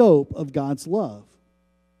scope of God's love.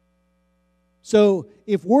 So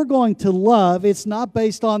if we're going to love, it's not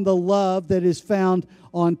based on the love that is found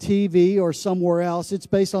on TV or somewhere else. It's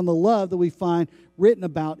based on the love that we find written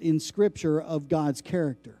about in Scripture of God's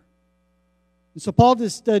character. And so Paul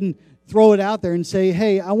just doesn't throw it out there and say,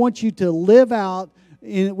 hey, I want you to live out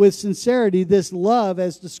with sincerity this love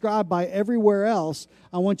as described by everywhere else.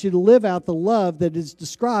 I want you to live out the love that is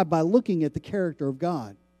described by looking at the character of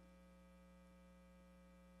God.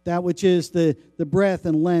 That which is the breadth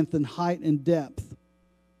and length and height and depth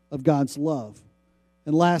of God's love.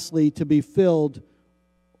 And lastly, to be filled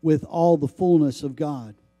with all the fullness of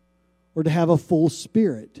God, or to have a full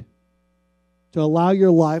spirit, to allow your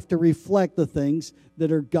life to reflect the things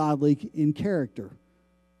that are godly in character.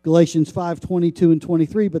 Galatians 5:22 and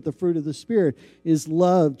 23, but the fruit of the Spirit is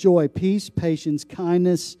love, joy, peace, patience,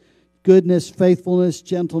 kindness, goodness, faithfulness,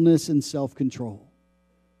 gentleness, and self-control.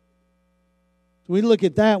 So we look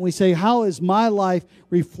at that and we say, how is my life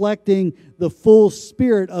reflecting the full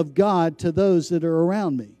Spirit of God to those that are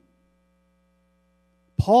around me?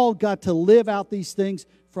 Paul got to live out these things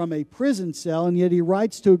from a prison cell, and yet he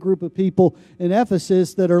writes to a group of people in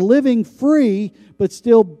Ephesus that are living free, but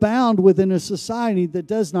still bound within a society that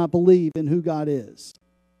does not believe in who God is.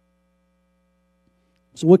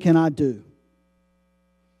 So what can I do?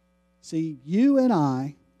 See, you and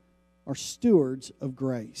I are stewards of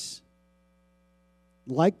grace.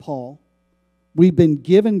 Like Paul, we've been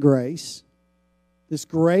given grace. This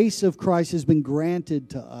grace of Christ has been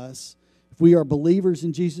granted to us. If we are believers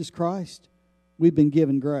in Jesus Christ, we've been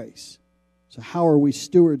given grace. So how are we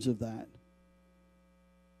stewards of that?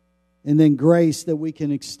 And then grace that we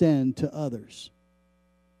can extend to others.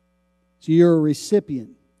 So you're a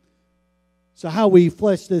recipient. So how we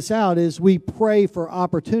flesh this out is we pray for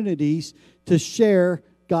opportunities to share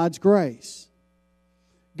God's grace.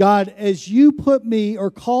 God, as you put me or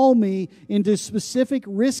call me into specific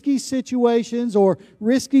risky situations or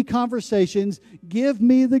risky conversations, give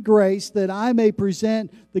me the grace that I may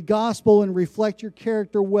present the gospel and reflect your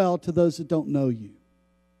character well to those that don't know you.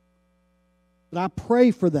 But I pray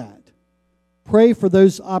for that. Pray for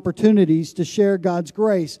those opportunities to share God's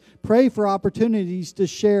grace. Pray for opportunities to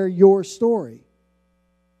share your story.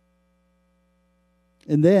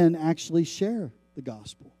 And then actually share the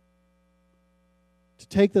gospel. To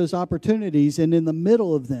take those opportunities and in the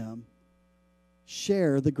middle of them,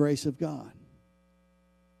 share the grace of God.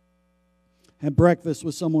 I had breakfast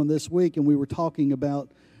with someone this week, and we were talking about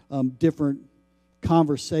different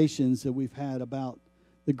conversations that we've had about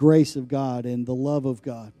the grace of God and the love of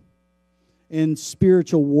God and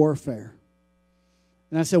spiritual warfare.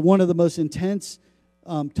 And I said one of the most intense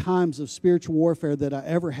times of spiritual warfare that I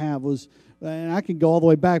ever have was, and I can go all the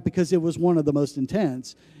way back because it was one of the most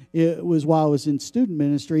intense. It was while I was in student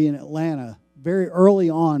ministry in Atlanta, very early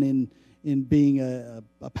on in being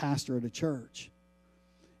a pastor at a church.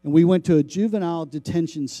 And we went to a juvenile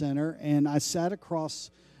detention center, and I sat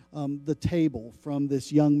across the table from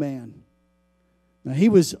this young man. Now, he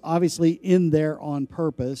was obviously in there on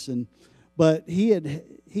purpose, but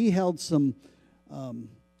he held some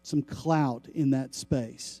clout in that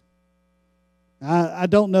space. I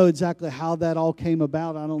don't know exactly how that all came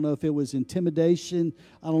about. I don't know if it was intimidation.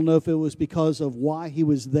 I don't know if it was because of why he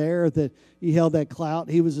was there that he held that clout.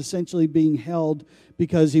 He was essentially being held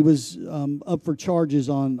because he was up for charges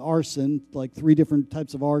on arson, like 3 different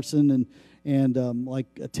types of arson and like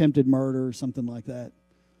attempted murder or something like that.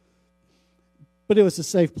 But it was a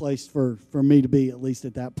safe place for me to be, at least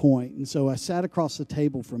at that point. And so I sat across the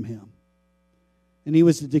table from him. And he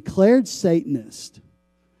was a declared Satanist.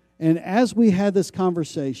 And as we had this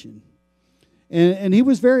conversation, and he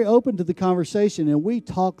was very open to the conversation, and we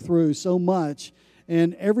talked through so much,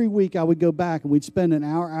 and every week I would go back and we'd spend an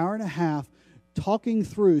hour and a half talking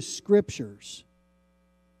through scriptures.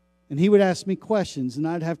 And he would ask me questions, and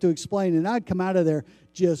I'd have to explain, and I'd come out of there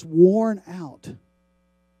just worn out.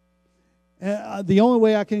 The only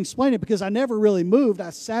way I can explain it, because I never really moved,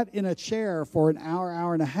 I sat in a chair for an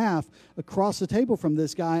hour and a half across the table from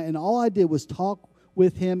this guy, and all I did was talk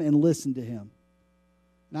with him and listen to him.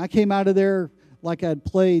 And I came out of there like I'd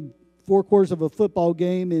played 4 quarters of a football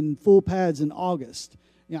game in full pads in August.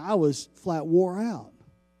 You know, I was flat wore out.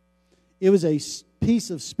 It was a piece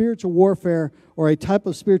of spiritual warfare, or a type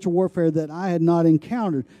of spiritual warfare that I had not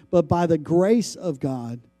encountered, but by the grace of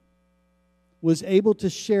God was able to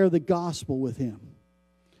share the gospel with him.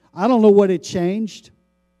 I don't know what it changed.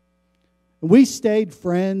 We stayed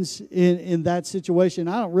friends in that situation.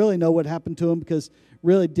 I don't really know what happened to him because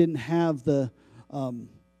really didn't have they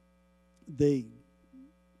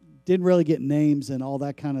didn't really get names and all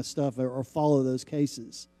that kind of stuff or follow those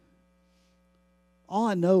cases. All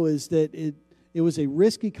I know is that it was a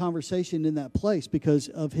risky conversation in that place because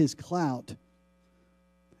of his clout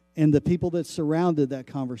and the people that surrounded that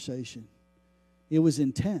conversation. It was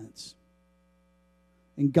intense.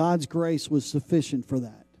 And God's grace was sufficient for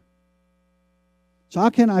that. So how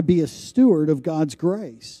can I be a steward of God's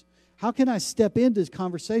grace? How can I step into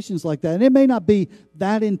conversations like that? And it may not be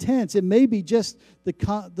that intense. It may be just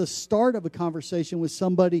the start of a conversation with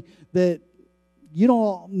somebody that you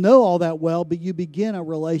don't know all that well, but you begin a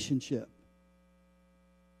relationship.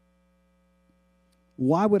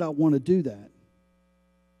 Why would I want to do that?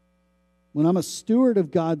 When I'm a steward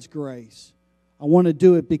of God's grace, I want to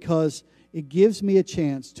do it because it gives me a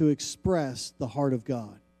chance to express the heart of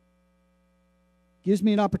God. Gives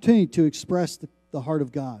me an opportunity to express the heart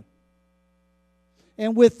of God.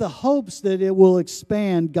 And with the hopes that it will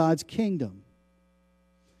expand God's kingdom.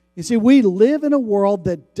 You see, we live in a world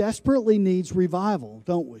that desperately needs revival,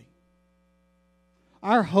 don't we?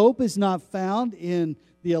 Our hope is not found in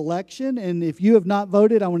the election. And if you have not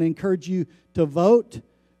voted, I want to encourage you to vote.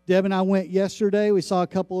 Deb and I went yesterday. We saw a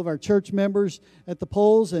couple of our church members at the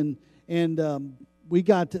polls, and we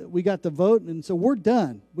got to vote. And so we're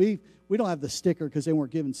done. We don't have the sticker because they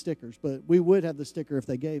weren't given stickers, but we would have the sticker if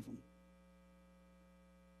they gave them.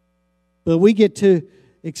 But we get to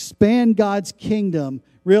expand God's kingdom,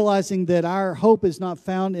 realizing that our hope is not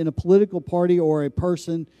found in a political party or a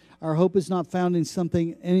person. Our hope is not found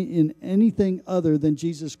in anything other than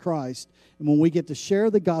Jesus Christ. And when we get to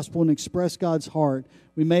share the gospel and express God's heart,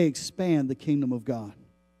 we may expand the kingdom of God.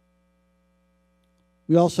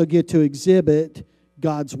 We also get to exhibit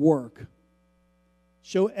God's work.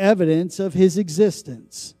 Show evidence of His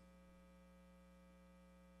existence.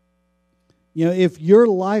 You know, if your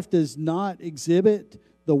life does not exhibit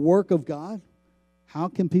the work of God, how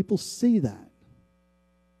can people see that?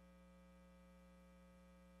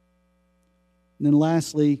 And then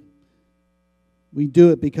lastly, we do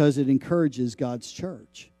it because it encourages God's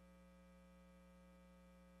church.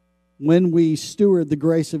 When we steward the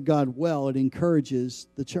grace of God well, it encourages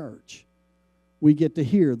the church. We get to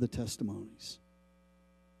hear the testimonies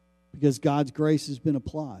because God's grace has been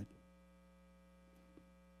applied.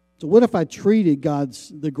 So what if I treated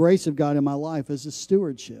the grace of God in my life as a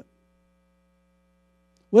stewardship?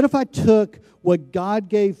 What if I took what God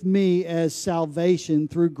gave me as salvation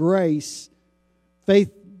through grace through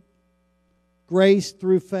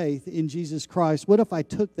faith in Jesus Christ? What if I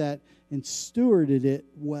took that and stewarded it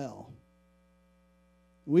well?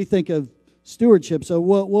 We think of stewardship, so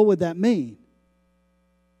what would that mean?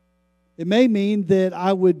 It may mean that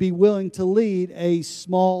I would be willing to lead a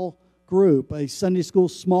small group, a Sunday school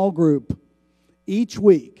small group, each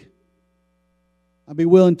week. I'd be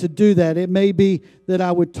willing to do that. It may be that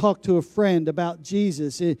I would talk to a friend about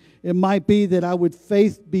Jesus. It might be that I would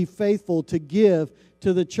be faithful to give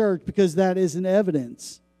to the church because that is an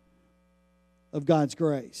evidence of God's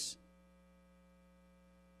grace.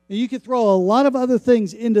 And you could throw a lot of other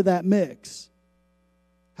things into that mix.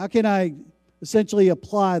 How can I essentially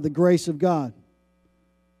apply the grace of God?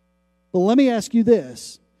 But let me ask you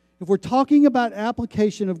this. If we're talking about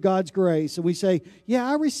application of God's grace and we say, yeah,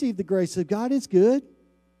 I received the grace of God, it's good.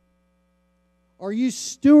 Are you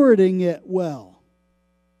stewarding it well?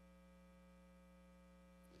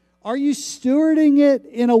 Are you stewarding it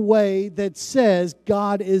in a way that says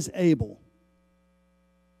God is able?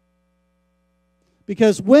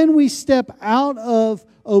 Because when we step out of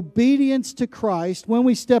obedience to Christ, when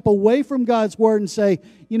we step away from God's Word and say,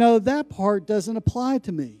 that part doesn't apply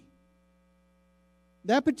to me.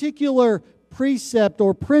 That particular precept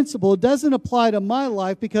or principle doesn't apply to my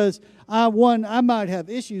life because I might have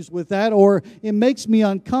issues with that, or it makes me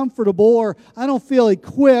uncomfortable, or I don't feel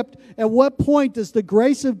equipped. At what point does the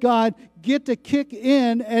grace of God get to kick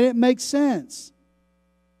in and it makes sense?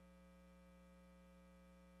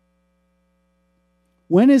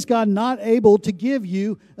 When is God not able to give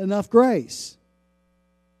you enough grace?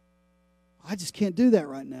 I just can't do that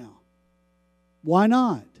right now. Why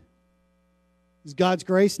not? Is God's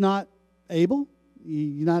grace not able?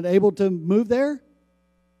 You're not able to move there?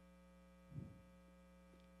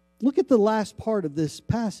 Look at the last part of this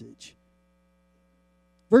passage.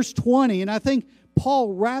 Verse 20, and I think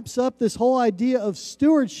Paul wraps up this whole idea of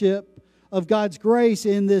stewardship of God's grace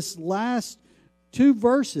in this last two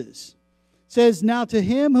verses. It says, now to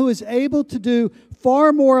him who is able to do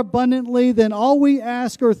far more abundantly than all we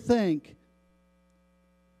ask or think.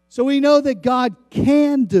 So we know that God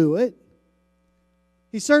can do it.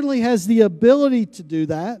 He certainly has the ability to do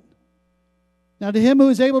that. Now to him who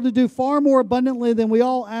is able to do far more abundantly than we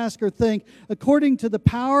all ask or think, according to the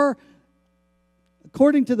power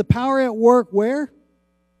at work, where?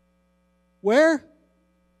 Where?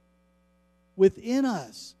 Within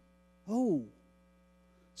us. Oh.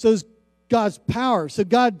 So it's God's power. So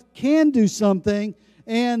God can do something,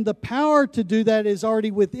 and the power to do that is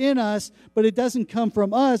already within us, but it doesn't come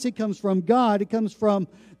from us. It comes from God. It comes from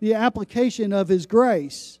the application of His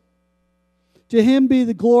grace. To Him be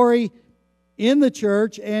the glory in the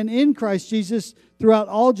church and in Christ Jesus throughout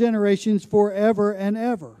all generations forever and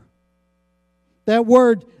ever. That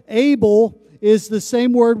word able is the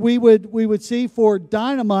same word we would see for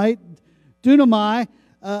dynamite, dunamai.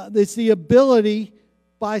 It's the ability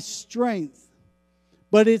by strength.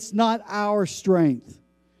 But it's not our strength.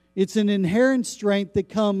 It's an inherent strength that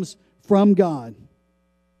comes from God.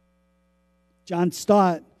 John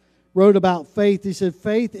Stott wrote about faith. He said,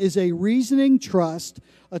 faith is a reasoning trust,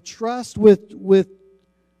 a trust which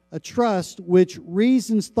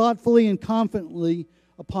reasons thoughtfully and confidently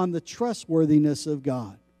upon the trustworthiness of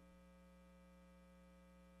God.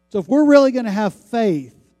 So if we're really going to have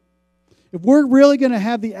faith, if we're really going to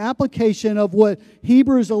have the application of what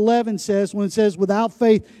Hebrews 11 says, when it says without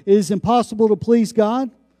faith it is impossible to please God,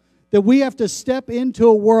 that we have to step into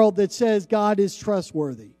a world that says God is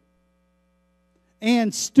trustworthy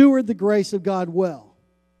and steward the grace of God well.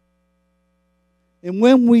 And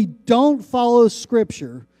when we don't follow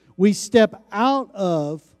Scripture, we step out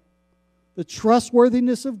of the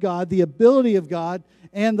trustworthiness of God, the ability of God,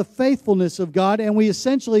 and the faithfulness of God, and we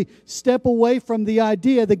essentially step away from the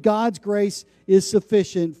idea that God's grace is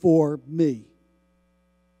sufficient for me.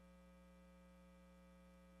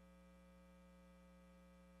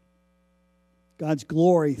 God's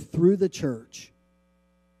glory through the church.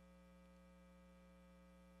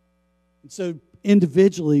 And so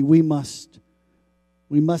individually we must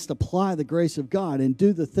apply the grace of God and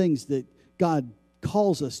do the things that God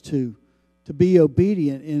calls us to be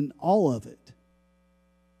obedient in all of it.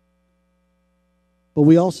 but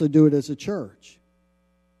we also do it as a church.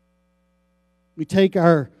 We take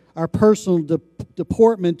our personal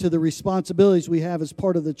deportment to the responsibilities we have as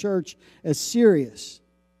part of the church as serious.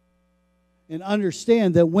 And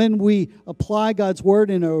understand that when we apply God's Word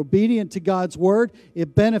and are obedient to God's Word,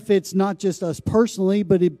 it benefits not just us personally,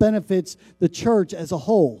 but it benefits the church as a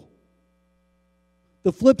whole.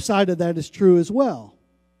 The flip side of that is true as well.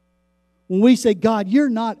 When we say, God, you're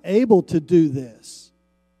not able to do this.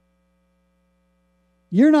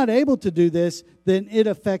 You're not able to do this, then it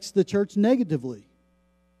affects the church negatively.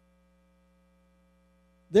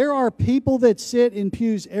 There are people that sit in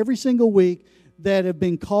pews every single week that have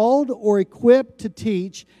been called or equipped to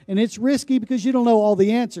teach, and it's risky because you don't know all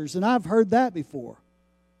the answers, and I've heard that before.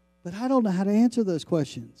 But I don't know how to answer those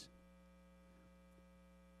questions.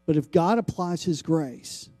 But if God applies His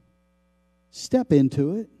grace, step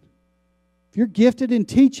into it. If you're gifted in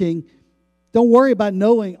teaching, don't worry about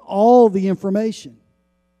knowing all the information.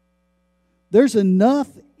 There's enough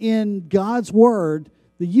in God's Word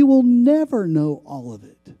that you will never know all of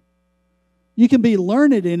it. You can be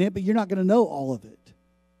learned in it, but you're not going to know all of it.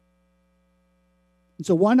 And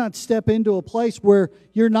so why not step into a place where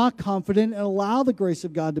you're not confident and allow the grace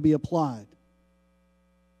of God to be applied?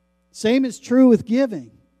 Same is true with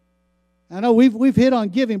giving. I know we've hit on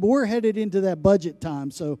giving, but we're headed into that budget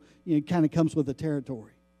time, so it kind of comes with the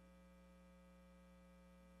territory.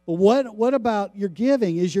 But what about your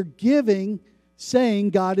giving? Is your giving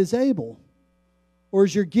saying God is able? Or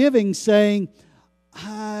is your giving saying,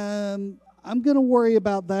 I'm going to worry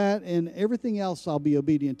about that, and everything else I'll be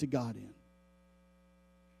obedient to God in?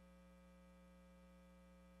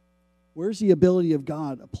 Where's the ability of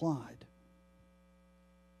God applied?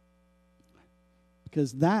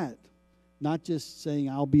 Because that, not just saying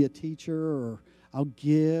I'll be a teacher or I'll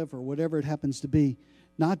give or whatever it happens to be,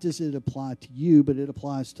 not does it apply to you, but it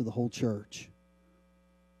applies to the whole church.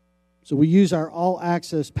 So we use our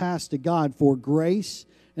all-access pass to God for grace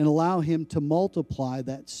and allow Him to multiply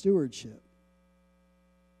that stewardship.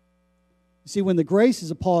 You see, when the grace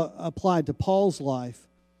is applied to Paul's life,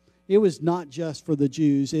 it was not just for the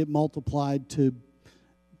Jews. It multiplied to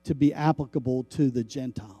be applicable to the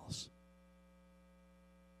Gentiles.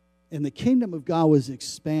 And the kingdom of God was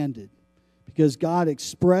expanded because God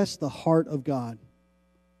expressed the heart of God.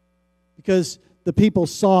 Because the people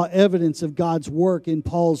saw evidence of God's work in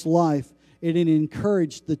Paul's life, and it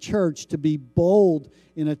encouraged the church to be bold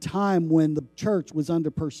in a time when the church was under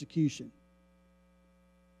persecution.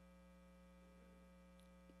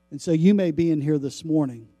 And so you may be in here this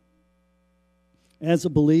morning as a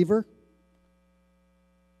believer.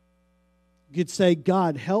 You could say,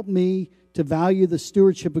 God, help me to value the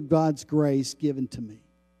stewardship of God's grace given to me.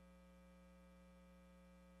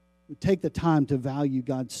 Take the time to value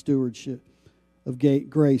God's stewardship of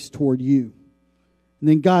grace toward you. And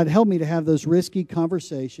then, God, help me to have those risky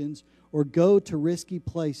conversations or go to risky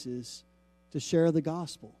places to share the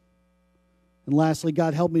gospel. And lastly,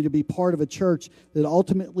 God, help me to be part of a church that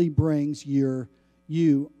ultimately brings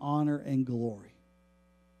you honor and glory.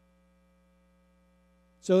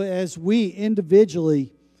 So as we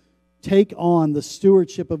individually take on the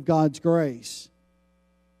stewardship of God's grace,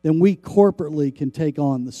 then we corporately can take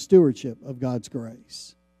on the stewardship of God's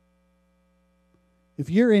grace. If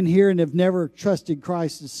you're in here and have never trusted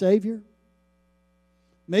Christ as Savior,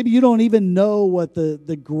 maybe you don't even know what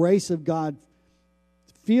the grace of God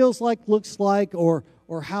feels like, looks like, or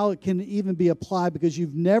how it can even be applied because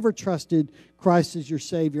you've never trusted Christ as your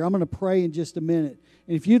Savior. I'm going to pray in just a minute.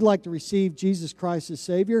 And if you'd like to receive Jesus Christ as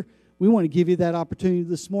Savior, we want to give you that opportunity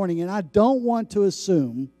this morning. And I don't want to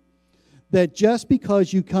assume that just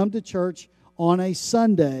because you come to church on a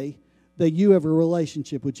Sunday that you have a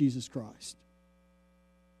relationship with Jesus Christ.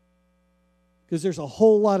 Because there's a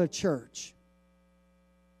whole lot of church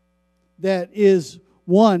that is,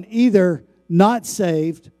 one, either not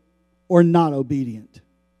saved or not obedient.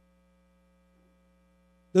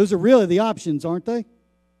 Those are really the options, aren't they?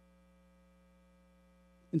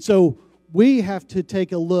 And so we have to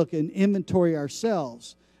take a look and inventory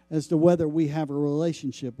ourselves as to whether we have a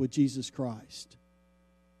relationship with Jesus Christ.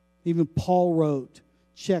 Even Paul wrote,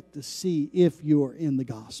 check to see if you are in the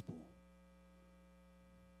gospel.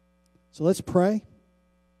 So let's pray.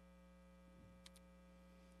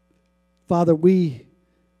 Father, we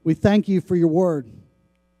thank you for your word.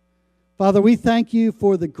 Father, we thank you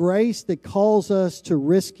for the grace that calls us to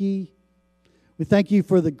risky. We thank you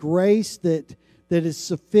for the grace that is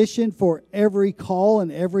sufficient for every call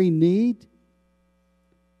and every need.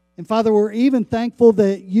 And Father, we're even thankful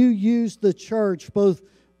that you use the church, both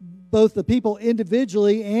the people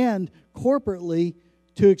individually and corporately,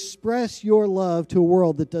 to express your love to a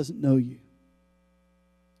world that doesn't know you.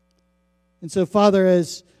 And so, Father,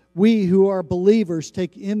 as we who are believers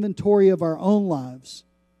take inventory of our own lives,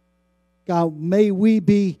 God, may we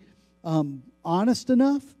be honest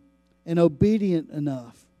enough and obedient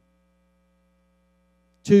enough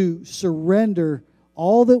to surrender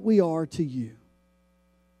all that we are to you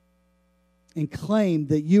and claim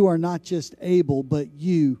that you are not just able, but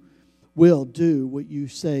you will do what you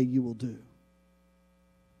say you will do.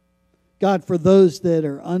 God, for those that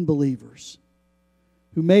are unbelievers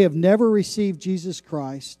who may have never received Jesus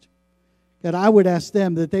Christ, God, I would ask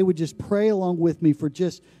them that they would just pray along with me for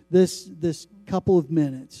just this couple of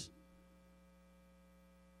minutes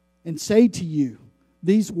and say to you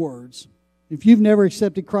these words. If you've never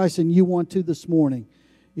accepted Christ and you want to this morning,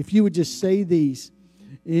 if you would just say these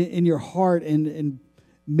in your heart and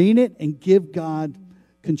mean it and give God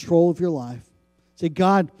control of your life. Say,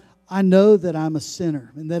 God, I know that I'm a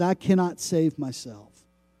sinner and that I cannot save myself.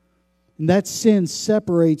 And that sin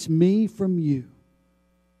separates me from you.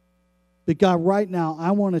 But God, right now,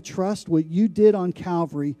 I want to trust what you did on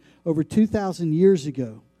Calvary over 2,000 years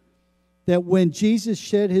ago. That when Jesus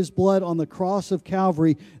shed his blood on the cross of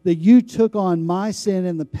Calvary, that you took on my sin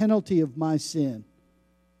and the penalty of my sin.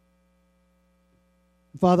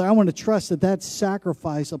 Father, I want to trust that that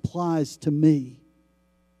sacrifice applies to me.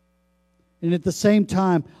 And at the same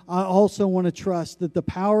time, I also want to trust that the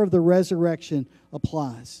power of the resurrection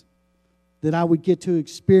applies. That I would get to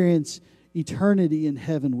experience eternity in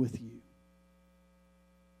heaven with you.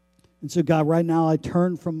 And so, God, right now I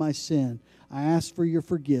turn from my sin. I ask for your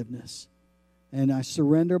forgiveness. And I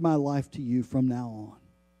surrender my life to you from now on.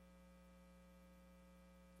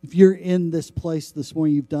 If you're in this place this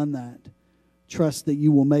morning, you've done that. Trust that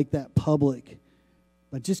you will make that public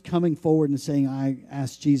by just coming forward and saying, I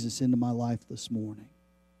asked Jesus into my life this morning.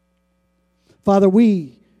 Father,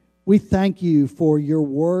 we thank you for your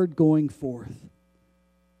word going forth.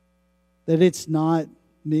 That it's not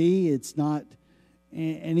me, it's not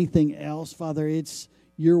anything else. Father, it's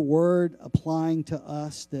your word applying to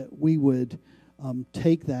us, that we would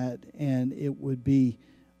take that and it would be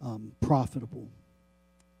profitable.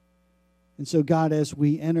 And so, God, as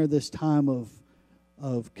we enter this time of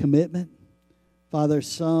commitment, Father,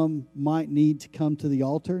 some might need to come to the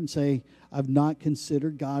altar and say, I've not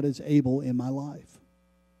considered God as able in my life.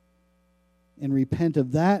 And repent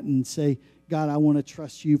of that and say, God, I want to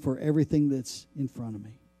trust you for everything that's in front of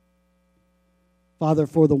me. Father,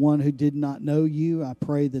 for the one who did not know you, I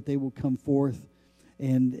pray that they will come forth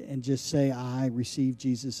and just say, I receive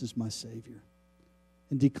Jesus as my Savior.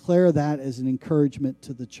 And declare that as an encouragement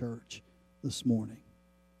to the church this morning.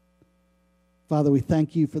 Father, we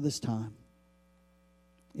thank you for this time.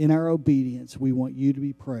 In our obedience, we want you to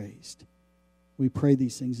be praised. We pray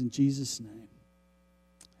these things in Jesus' name.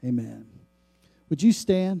 Amen. Would you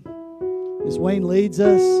stand as Wayne leads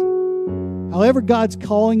us? However God's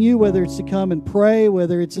calling you, whether it's to come and pray,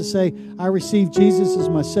 whether it's to say, I receive Jesus as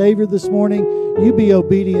my Savior this morning, you be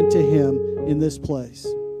obedient to Him in this place.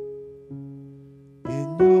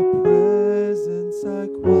 In your presence I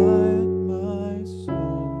quiet my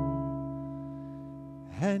soul,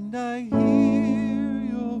 and I hear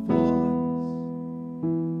your voice.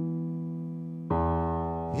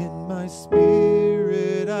 In my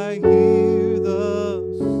spirit I hear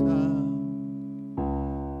the sound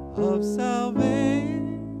of salvation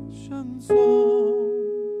song.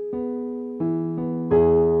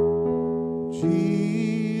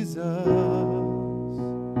 Jesus,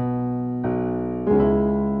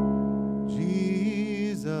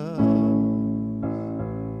 Jesus,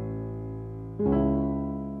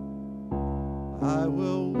 I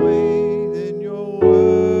will wait in your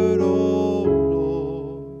word, oh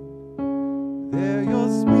Lord. There your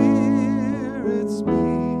spirit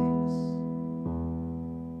speaks,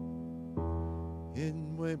 in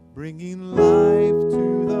bringing life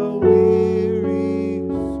to the weary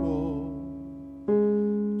soul,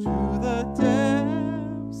 to the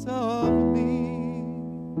depths of me.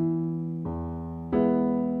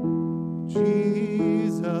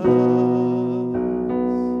 Jesus,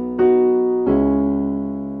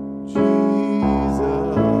 Jesus,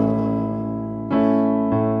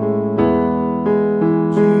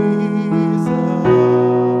 Jesus.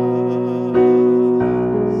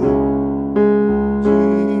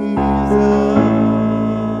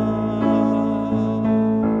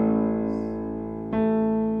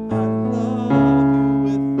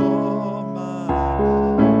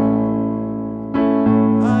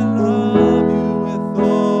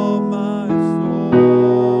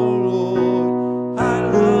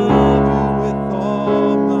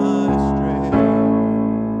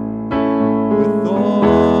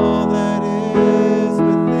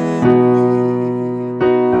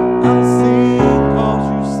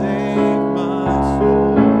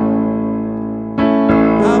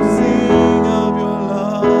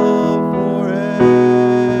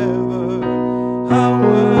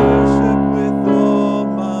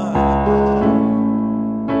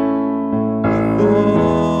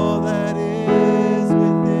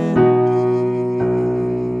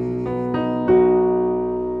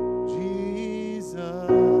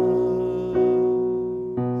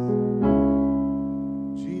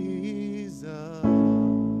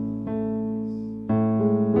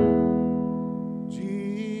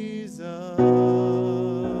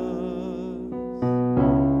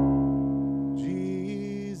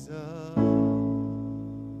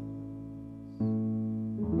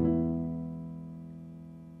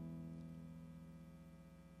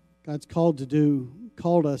 God's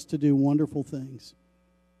called us to do wonderful things.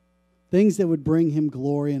 Things that would bring him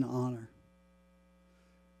glory and honor.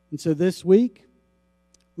 And so this week,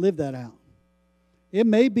 live that out. It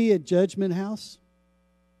may be a Judgment House,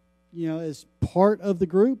 as part of the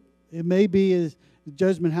group. It may be a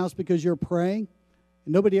Judgment House because you're praying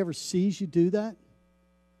and nobody ever sees you do that.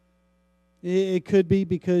 It could be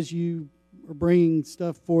because you are bringing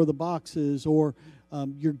stuff for the boxes, or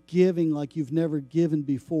you're giving like you've never given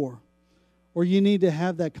before. Or you need to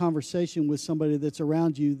have that conversation with somebody that's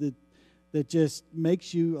around you that just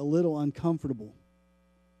makes you a little uncomfortable.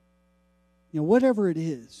 Whatever it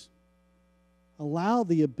is, allow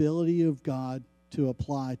the ability of God to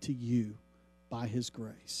apply to you by his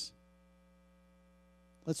grace.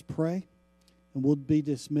 Let's pray, and we'll be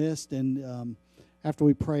dismissed. And after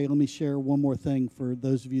we pray, let me share one more thing for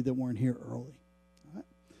those of you that weren't here early. All right?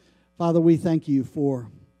 Father, we thank you for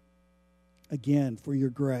your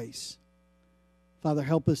grace. Father,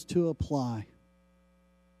 help us to apply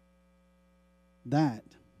that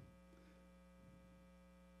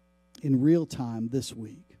in real time this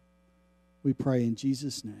week. We pray in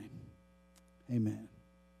Jesus' name. Amen.